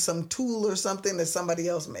using some tool or something that somebody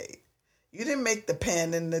else made. You didn't make the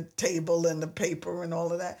pen and the table and the paper and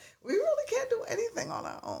all of that. We really can't do anything on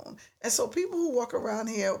our own. And so people who walk around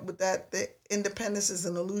here with that the independence is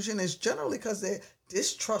an illusion is generally because they're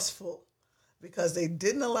distrustful, because they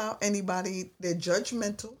didn't allow anybody, they're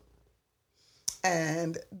judgmental,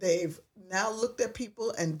 and they've now looked at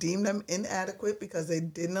people and deemed them inadequate because they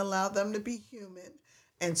didn't allow them to be human.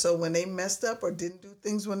 And so when they messed up or didn't do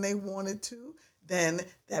things when they wanted to, then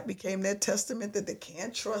that became their testament that they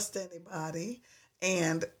can't trust anybody.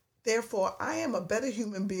 And therefore, I am a better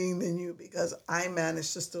human being than you because I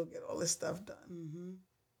managed to still get all this stuff done. Mm-hmm.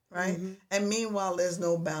 Right? Mm-hmm. And meanwhile, there's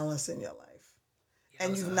no balance in your life. Yeah,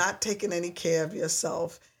 and you've not taken any care of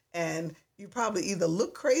yourself. And you probably either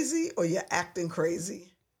look crazy or you're acting crazy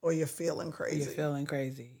or you're feeling crazy. You're feeling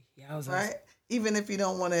crazy. Yeah, right? Even if you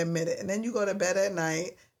don't want to admit it. And then you go to bed at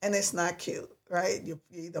night and it's not cute, right? You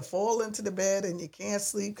either fall into the bed and you can't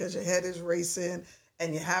sleep because your head is racing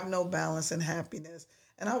and you have no balance and happiness.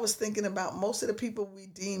 And I was thinking about most of the people we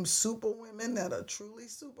deem super women that are truly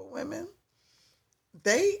super women,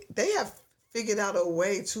 they have figured out a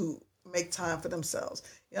way to make time for themselves.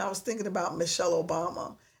 You know, I was thinking about Michelle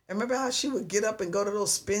Obama. And remember how she would get up and go to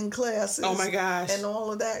those spin classes? Oh, my gosh. And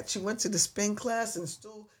all of that. She went to the spin class and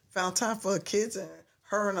still found time for her kids. And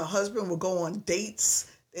her and her husband would go on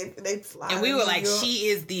dates. They'd fly. And we were like, she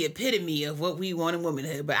is the epitome of what we want in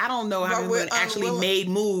womanhood. But I don't know how many women actually made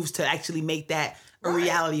moves to actually make that a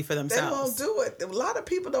reality for themselves. They won't do it. A lot of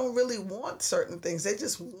people don't really want certain things. They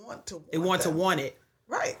just want to want They want them. to want it.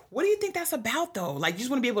 Right. What do you think that's about, though? Like, you just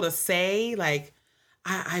want to be able to say, like,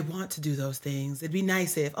 I want to do those things. It'd be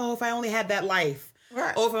nice if I only had that life.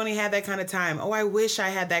 Right. Oh, if I only had that kind of time. Oh, I wish I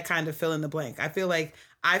had that kind of fill in the blank. I feel like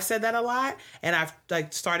I've said that a lot, and I've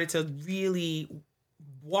like started to really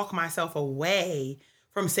walk myself away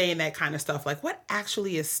from saying that kind of stuff. Like, what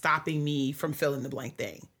actually is stopping me from filling the blank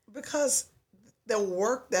thing? Because the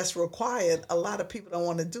work that's required, a lot of people don't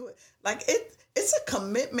want to do it. Like, it's a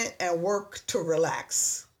commitment and work to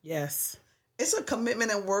relax. Yes. It's a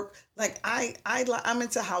commitment and work. Like I'm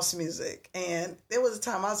into house music, and there was a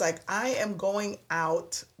time I was like, I am going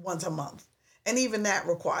out once a month, and even that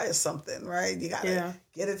requires something, right? You gotta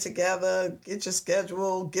get it together, get your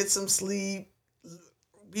schedule, get some sleep,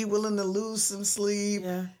 be willing to lose some sleep.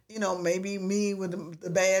 Yeah. You know, maybe me with the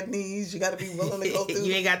bad knees, you got to be willing to go through.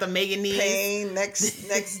 You ain't got the Megan knees. Pain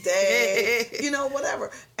next day, you know,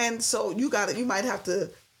 whatever. And so you might have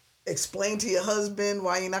to explain to your husband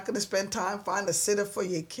why you're not going to spend time, find a sitter for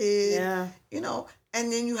your kid, you know,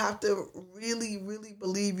 and then you have to really, really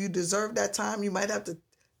believe you deserve that time. You might have to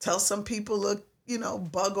tell some people, look, you know,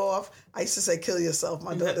 bug off. I used to say, kill yourself.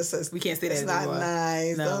 My daughter says, we can't say that it's anymore. Not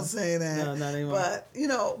nice. No. Don't say that. No, not anymore. But, you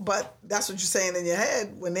know, that's what you're saying in your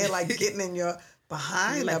head when they're like getting in your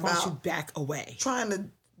behind like, about why don't you back away? Trying to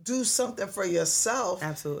do something for yourself.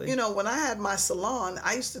 Absolutely. You know, when I had my salon,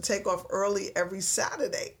 I used to take off early every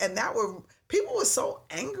Saturday. And people were so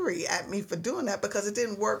angry at me for doing that because it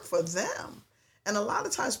didn't work for them. And a lot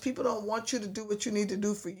of times people don't want you to do what you need to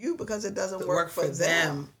do for you because it doesn't work for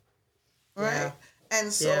them. Right? Yeah.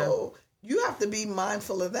 And so you have to be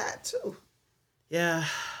mindful of that too. Yeah.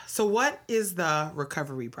 So what is the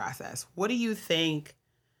recovery process? What do you think?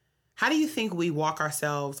 How do you think we walk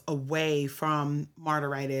ourselves away from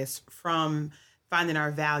Martyritis, from finding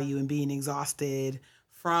our value and being exhausted,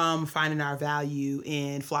 from finding our value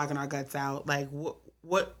in flogging our guts out? Like,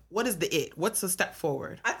 what is the it? What's the step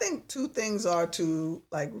forward? I think two things are to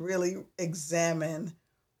like really examine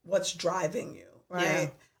what's driving you,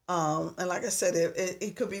 right? And like I said,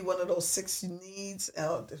 it could be one of those 6 needs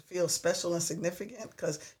to feel special and significant,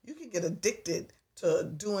 because you can get addicted to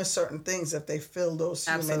doing certain things if they fill those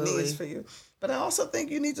human needs for you. But I also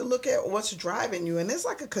think you need to look at what's driving you. And there's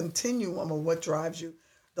like a continuum of what drives you.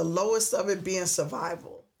 The lowest of it being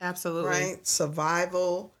survival. Absolutely. Right?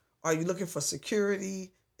 Survival. Are you looking for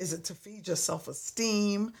security? Is it to feed your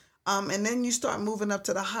self-esteem? And then you start moving up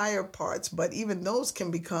to the higher parts. But even those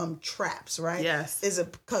can become traps, right? Yes. Is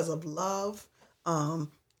it because of love?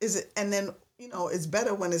 Is it? And then, it's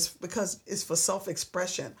better when it's because it's for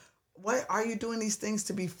self-expression. What are you doing these things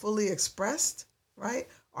to be fully expressed, right?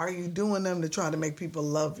 Are you doing them to try to make people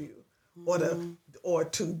love you, or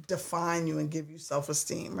to define you and give you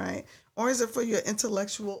self-esteem, right? Or is it for your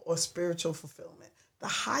intellectual or spiritual fulfillment? The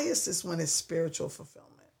highest is when it's spiritual fulfillment.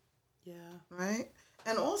 Yeah. Right?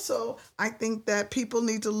 And also, I think that people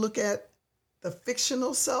need to look at the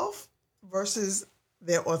fictional self versus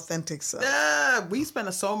their authentic self. We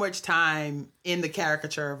spend so much time in the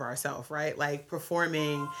caricature of ourselves, right? Like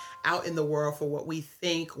performing out in the world for what we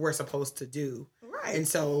think we're supposed to do. Right. And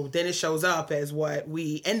so then it shows up as what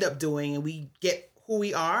we end up doing, and we get who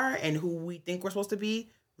we are and who we think we're supposed to be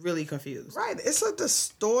really confused. Right. It's a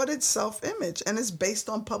distorted self-image, and it's based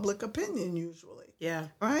on public opinion usually. Yeah.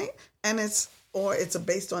 Right? And it's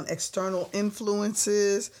based on external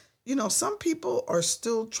influences. Some people are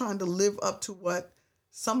still trying to live up to what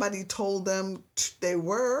somebody told them they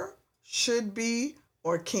were, should be,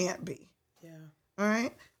 or can't be. Yeah. All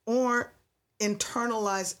right? Or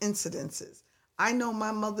internalized incidences. I know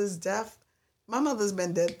my mother's death. My mother's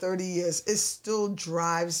been dead 30 years. It still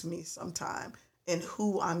drives me sometimes in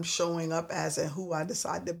who I'm showing up as and who I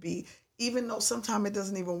decide to be, even though sometimes it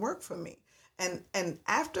doesn't even work for me. And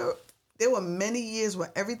after, there were many years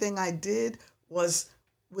where everything I did was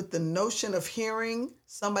with the notion of hearing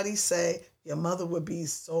somebody say, your mother would be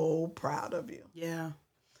so proud of you. Yeah.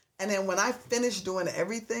 And then when I finished doing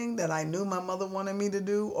everything that I knew my mother wanted me to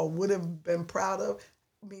do or would have been proud of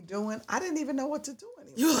me doing, I didn't even know what to do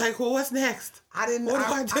anymore. You're like, well, what's next? What do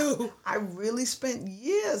I do? I really spent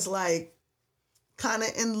years like kind of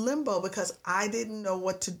in limbo because I didn't know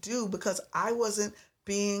what to do, because I wasn't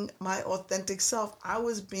being my authentic self. I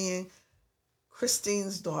was being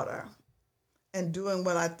Christine's daughter and doing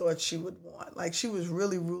what I thought she would want. Like, she was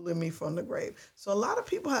really ruling me from the grave. So a lot of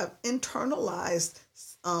people have internalized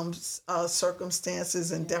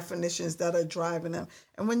circumstances and definitions that are driving them.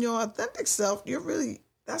 And when you're authentic self,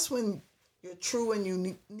 that's when your true and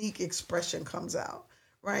unique expression comes out,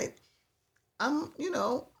 right? I'm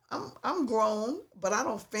grown, but I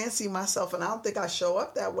don't fancy myself, and I don't think I show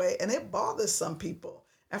up that way. And it bothers some people.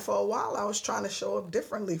 And for a while, I was trying to show up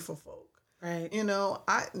differently for folk. Right. Y'all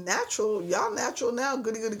natural now,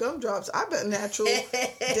 goody gumdrops. I've been natural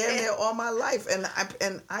damn near all my life.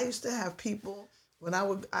 And I used to have people, when I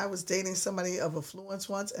was dating somebody of affluence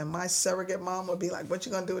once, and my surrogate mom would be like, what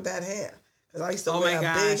you gonna do with that hair? Because I used to wear a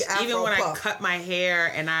big afro Even when puff. I cut my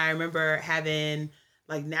hair, and I remember having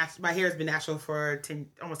like my hair has been natural for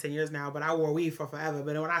almost 10 years now, but I wore weave for forever.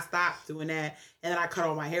 But when I stopped doing that and then I cut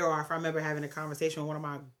all my hair off, I remember having a conversation with one of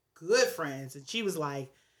my good friends, and she was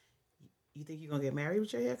like, you think you're going to get married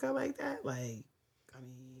with your haircut like that? Like, I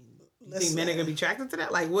mean, you think men are going to be attracted to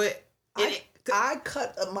that? Like, what? I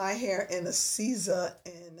cut my hair in a Caesar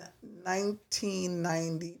in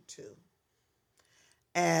 1992.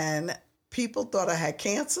 And people thought I had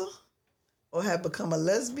cancer or had become a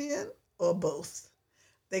lesbian or both.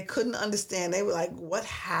 They couldn't understand. They were like, what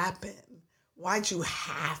happened? Why'd you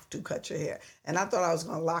have to cut your hair? And I thought I was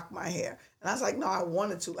going to lock my hair. And I was like, no, I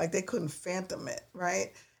wanted to. Like, they couldn't phantom it,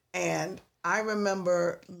 right? And I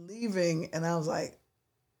remember leaving, and I was like,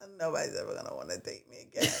 nobody's ever going to want to date me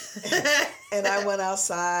again. And I went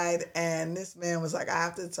outside, and this man was like, I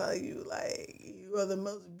have to tell you, like, you are the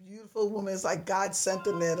most beautiful woman. It's like God sent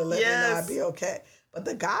him there to let me know I'd be okay. But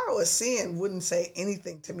the guy I was seeing wouldn't say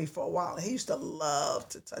anything to me for a while. And he used to love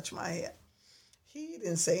to touch my hair. He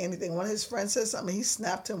didn't say anything. When his friend said something, he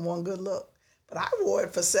snapped him one good look. But I wore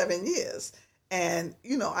it for 7 years. And,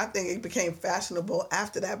 I think it became fashionable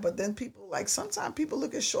after that. But then sometimes people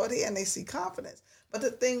look at short hair and they see confidence. But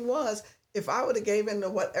the thing was, if I would have gave in to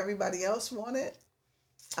what everybody else wanted,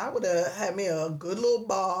 I would have had me a good little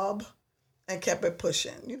bob and kept it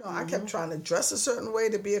pushing. I kept trying to dress a certain way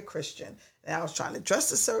to be a Christian. And I was trying to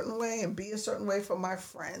dress a certain way and be a certain way for my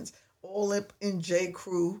friends, all up in J.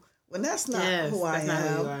 Crew when that's not Yes, who I that's not am.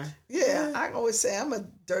 who you are. Yeah, I always say I'm a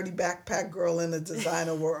dirty backpack girl in the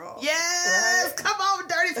designer world. Yes, right? come on,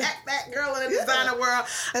 dirty backpack girl in a designer world.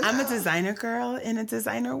 And I'm a designer girl in a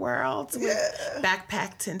designer world with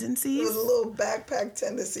backpack tendencies. With a little backpack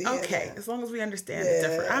tendency. Okay, as long as we understand it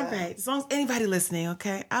different. All right, as long as anybody listening,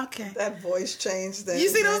 okay. That voice changed. You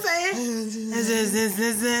see what I'm saying?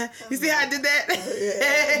 You see how I did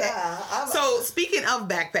that? So speaking of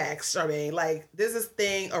backpacks, Charmaine, like there's this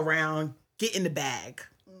thing around get in the bag.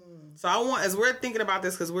 So I want, as we're thinking about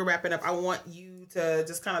this, because we're wrapping up, I want you to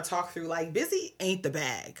just kind of talk through, like, busy ain't the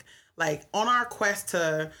bag. Like, on our quest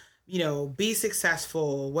to, be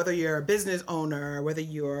successful, whether you're a business owner, whether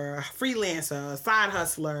you're a freelancer, a side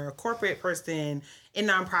hustler, a corporate person, in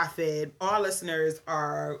nonprofit, our listeners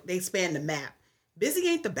they span the map. Busy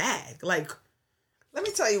ain't the bag. Like, let me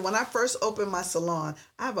tell you, when I first opened my salon,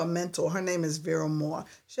 I have a mentor. Her name is Vera Moore.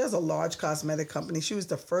 She has a large cosmetic company. She was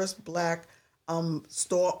the first Black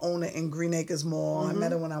store owner in Green Acres Mall. I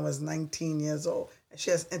met her when I was 19 years old. And she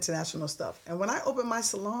has international stuff. And when I opened my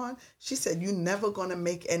salon, she said, "You're never going to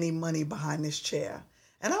make any money behind this chair."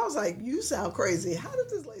 And I was like, "You sound crazy. How did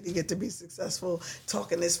this lady get to be successful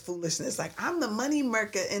talking this foolishness? Like, I'm the money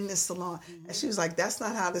maker in this salon." And she was like, "That's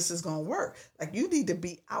not how this is going to work. Like, you need to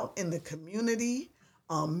be out in the community,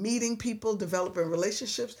 meeting people, developing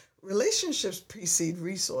relationships. Relationships precede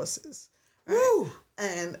resources." Right? Woo!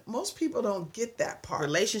 And most people don't get that part.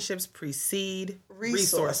 Relationships precede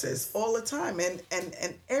resources. All the time. And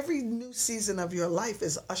every new season of your life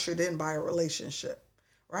is ushered in by a relationship,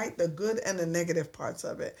 right? The good and the negative parts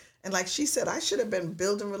of it. And like she said, I should have been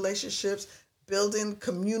building relationships, building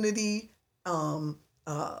community, letting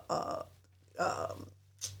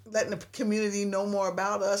the community know more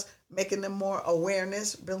about us, making them more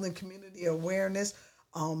awareness, building community awareness,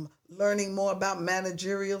 learning more about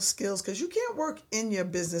managerial skills, because you can't work in your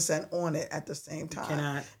business and on it at the same time. You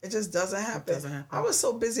cannot. It just doesn't happen. I was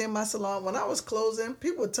so busy in my salon. When I was closing,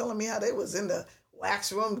 people were telling me how they was in the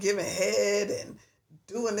wax room giving head and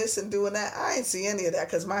doing this and doing that. I didn't see any of that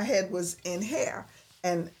because my head was in hair.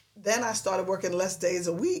 And then I started working less days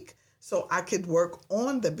a week so I could work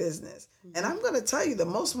on the business. Mm-hmm. And I'm going to tell you, the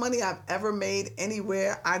most money I've ever made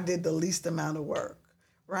anywhere, I did the least amount of work,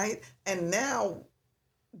 right? And now,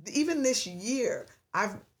 even this year,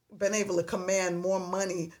 I've been able to command more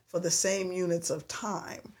money for the same units of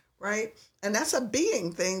time, right? And that's a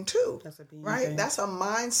being thing too. That's a being thing. That's a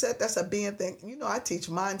mindset. That's a being thing. I teach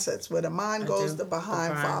mindsets. Where the mind goes, the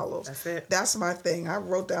behind follows. That's it. That's my thing. I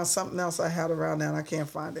wrote down something else I had around there and I can't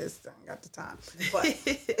find it. I ain't got the time. But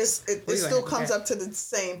it still comes up to the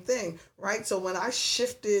same thing, right? So when I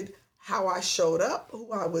shifted how I showed up,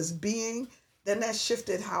 who I was being, then that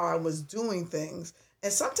shifted how I was doing things.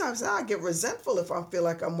 And sometimes now I get resentful if I feel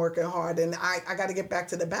like I'm working hard, and I got to get back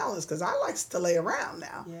to the balance because I like to lay around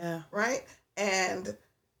now. Yeah. Right? And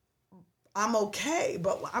I'm okay.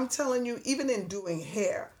 But I'm telling you, even in doing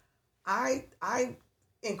hair, I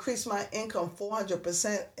increased my income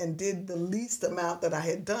 400% and did the least amount that I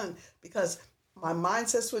had done because my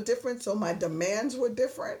mindsets were different. So my demands were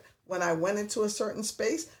different. When I went into a certain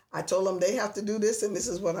space, I told them they have to do this and this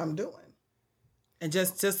is what I'm doing. And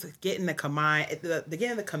just getting the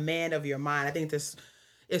command of your mind. I think this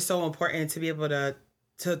is so important to be able to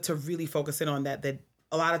really focus in on that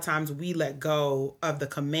a lot of times we let go of the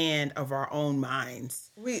command of our own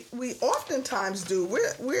minds. We oftentimes do.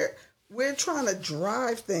 We're trying to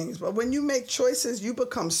drive things, but when you make choices, you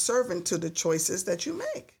become servant to the choices that you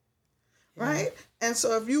make. Yeah. Right? And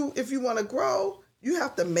so if you want to grow, you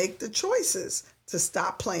have to make the choices to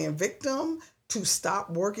stop playing victim, to stop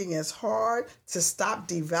working as hard, to stop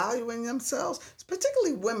devaluing themselves.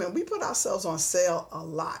 Particularly women, we put ourselves on sale a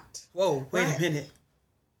lot. Whoa, wait a minute.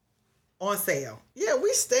 On sale. Yeah,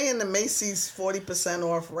 we stay in the Macy's 40%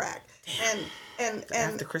 off rack. Damn. And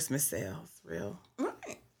after Christmas sales, real.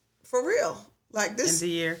 Right. For real. Like this end of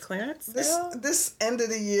the year clearance sale? This end of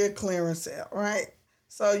the year clearance sale, right?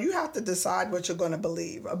 So you have to decide what you're going to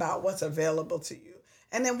believe about what's available to you.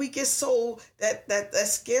 And then we get so that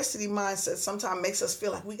scarcity mindset sometimes makes us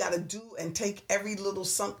feel like we got to do and take every little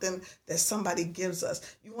something that somebody gives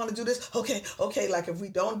us. You want to do this? Okay. Like if we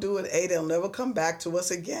don't do it, A, they'll never come back to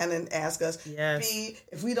us again and ask us. Yes. B,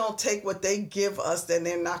 if we don't take what they give us, then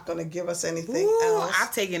they're not going to give us anything else.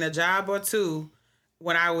 I've taken a job or two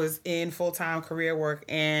when I was in full-time career work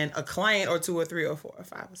and a client or two or three or four or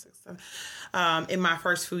five or six, seven, in my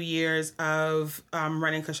first few years of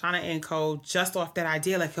running Kashana & Co, just off that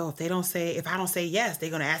idea, like, if I don't say yes, they're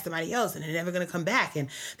going to ask somebody else and they're never going to come back. And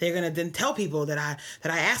they're going to then tell people that I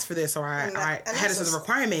asked for this or I had this as a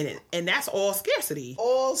requirement. And that's all scarcity.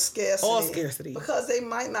 All scarcity. All scarcity. Because they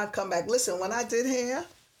might not come back. Listen, when I did hair,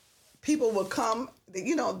 people would come.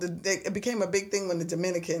 It became a big thing when the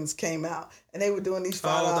Dominicans came out, and they were doing these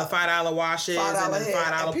 $5 washes and then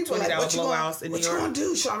 $5, $20 blowouts in New York. What you gonna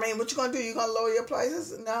do, Charmaine? What you gonna do? You gonna lower your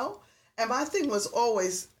prices? No. And my thing was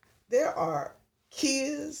always, there are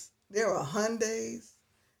Kias, there are Hyundais,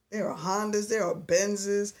 there are Hondas, there are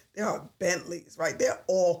Benzes, there are Bentleys, right? They're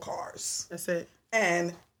all cars. That's it.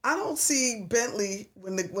 And I don't see Bentley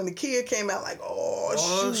when the Kia came out like,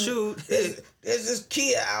 shoot. There's this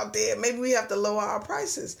Kia out there. Maybe we have to lower our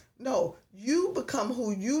prices. No, you become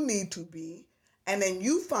who you need to be, and then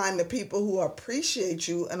you find the people who appreciate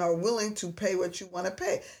you and are willing to pay what you want to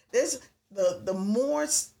pay. There's the more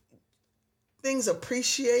things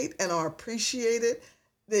appreciate and are appreciated,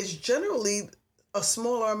 there's generally a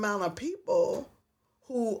smaller amount of people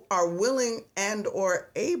who are willing and or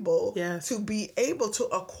able to be able to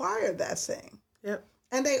acquire that thing. Yep.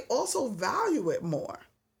 And they also value it more.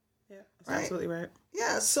 Yeah, that's absolutely right.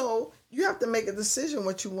 Yeah, so you have to make a decision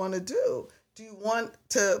what you want to do. Do you want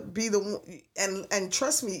to be and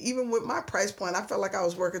trust me, even with my price point, I felt like I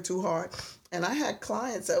was working too hard. And I had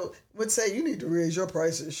clients that would say, you need to raise your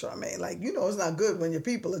prices, Charmaine. Like, it's not good when your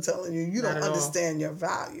people are telling you don't understand your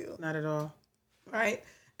value. Not at all. Right?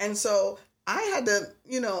 And so I had to,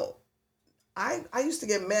 I used to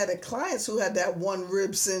get mad at clients who had that one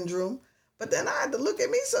rib syndrome, but then I had to look at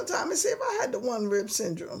me sometime and say, if I had the one rib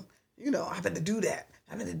syndrome, I had to do that.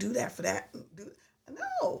 I had to do that for that.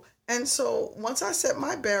 No. And so once I set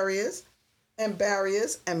my barriers and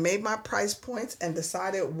made my price points and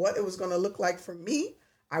decided what it was going to look like for me,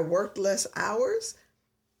 I worked less hours.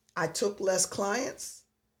 I took less clients.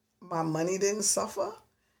 My money didn't suffer.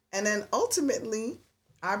 And then ultimately,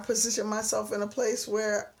 I positioned myself in a place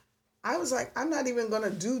where I was like, I'm not even going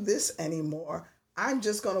to do this anymore. I'm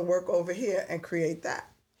just going to work over here and create that.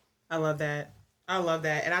 I love that.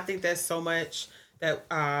 And I think there's so much that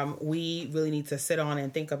we really need to sit on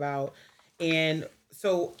and think about. And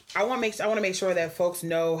so I want to make sure that folks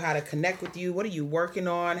know how to connect with you. What are you working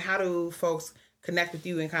on? How do folks connect with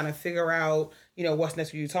you and kind of figure out, what's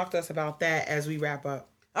next for you? Talk to us about that as we wrap up.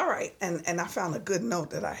 All right. And I found a good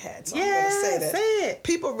note that I had. So I'm going to say that. Say it.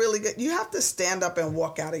 People really you have to stand up and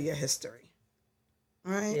walk out of your history.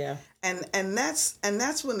 Right? Yeah. And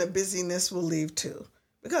that's when the busyness will leave too.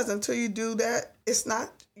 Because until you do that, it's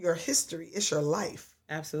not your history, it's your life.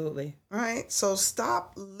 Absolutely. Right? So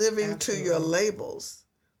stop living to your labels.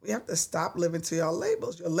 We have to stop living to your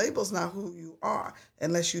labels. Your label's not who you are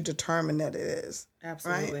unless you determine that it is.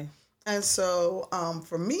 Absolutely. Right? And so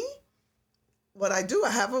for me, what I do,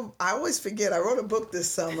 I always forget. I wrote a book this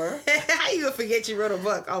summer. How you gonna forget you wrote a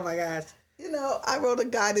book? Oh my gosh. I wrote a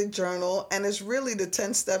guided journal, and it's really the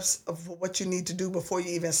 10 steps of what you need to do before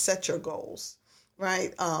you even set your goals,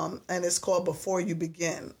 right? And it's called Before You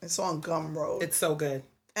Begin. It's on Gumroad. It's so good.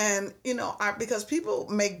 And, because people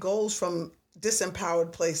make goals from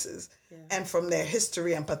disempowered places and from their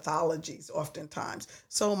history and pathologies oftentimes.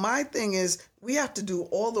 So my thing is, we have to do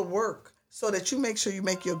all the work so that you make sure you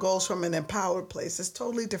make your goals from an empowered place. It's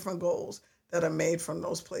totally different goals that are made from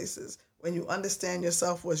those places. When you understand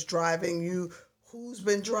yourself, what's driving you, who's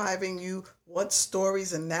been driving you, what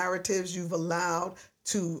stories and narratives you've allowed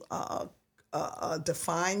to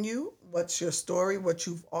define you, what's your story, what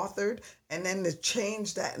you've authored, and then to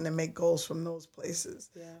change that and to make goals from those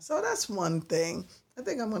places. Yeah. So that's one thing. I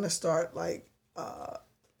think I'm going to start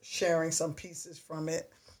sharing some pieces from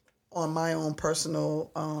it on my own personal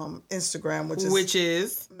Instagram, which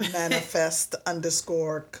is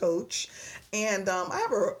manifest_coach. And I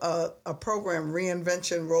have a program,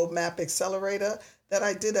 Reinvention Roadmap Accelerator, that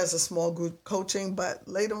I did as a small group coaching. But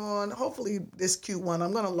later on, hopefully this Q1,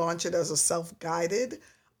 I'm going to launch it as a self-guided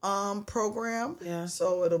program. Yeah.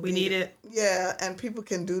 So we need it. Yeah. And people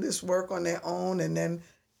can do this work on their own. And then,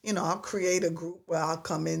 I'll create a group where I'll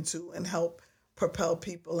come into and help propel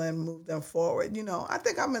people and move them forward. I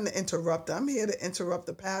think I'm an interrupter. I'm here to interrupt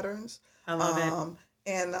the patterns. I love it.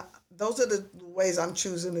 And those are the ways I'm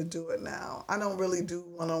choosing to do it now. I don't really do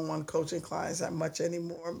one-on-one coaching clients that much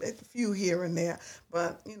anymore. A few here and there.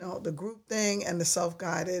 But, the group thing and the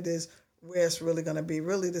self-guided is where it's really going to be.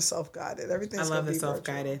 Really the self-guided. Everything's going to be virtual. I love the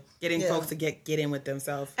self-guided. Getting folks to get in with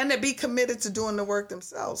themselves. And to be committed to doing the work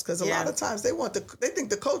themselves. Because a lot of times they think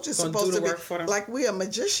the coach is supposed to be like we a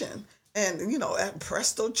magician. And,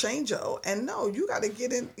 presto changeo. And no, you got to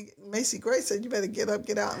get in. Macy Gray said you better get up,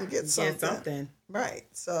 get out, and get something. Right.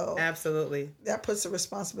 So absolutely. That puts the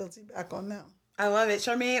responsibility back on them. I love it.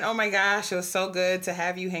 Charmaine, oh my gosh, it was so good to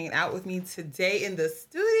have you hanging out with me today in the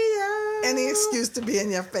studio. Any excuse to be in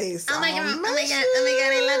your face. Oh my God,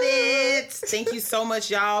 I love it. Thank you so much,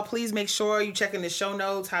 y'all. Please make sure you check in the show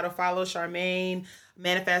notes how to follow Charmaine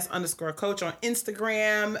Manifest_coach on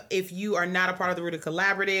Instagram. If you are not a part of the Rooted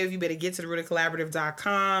Collaborative, you better get to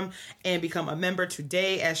therootedcollaborative.com and become a member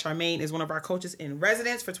today, as Charmaine is one of our coaches in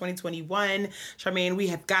residence for 2021. Charmaine, we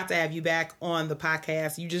have got to have you back on the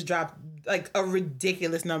podcast. You just dropped like a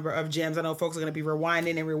ridiculous number of gems. I know folks are going to be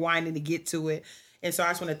rewinding to get to it. And so I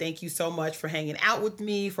just want to thank you so much for hanging out with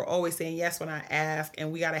me, for always saying yes when I ask.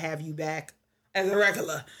 And we got to have you back as a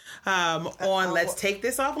regular on Let's Take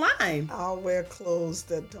This Offline. I'll wear clothes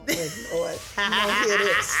that don't wear noise. You don't hear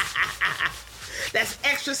this. That's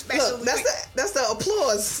extra special. Look, that's the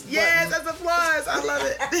applause. Yes, that's applause. I love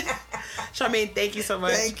it. Charmaine, thank you so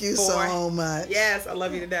much. Thank you so much. Yes, I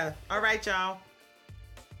love you to death. All right, y'all.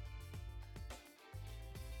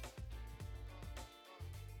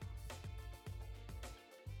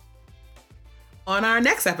 On our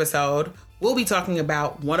next episode, we'll be talking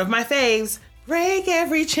about one of my faves, Break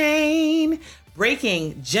Every Chain,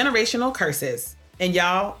 breaking generational curses. And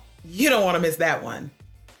y'all, you don't want to miss that one.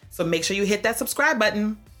 So make sure you hit that subscribe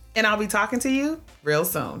button, and I'll be talking to you real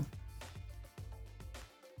soon.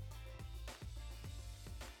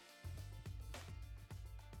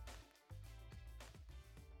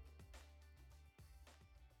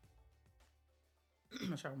 I'm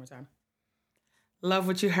gonna try one more time. Love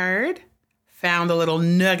what you heard? Found a little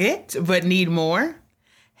nugget, but need more?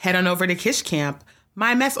 Head on over to Kish Camp.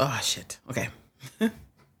 Oh, shit. Okay. Head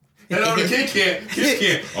on to Kish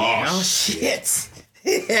Camp. Oh, shit.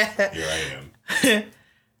 Here I am.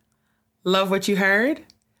 Love what you heard?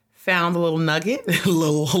 Found a little nugget?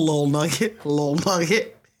 little nugget?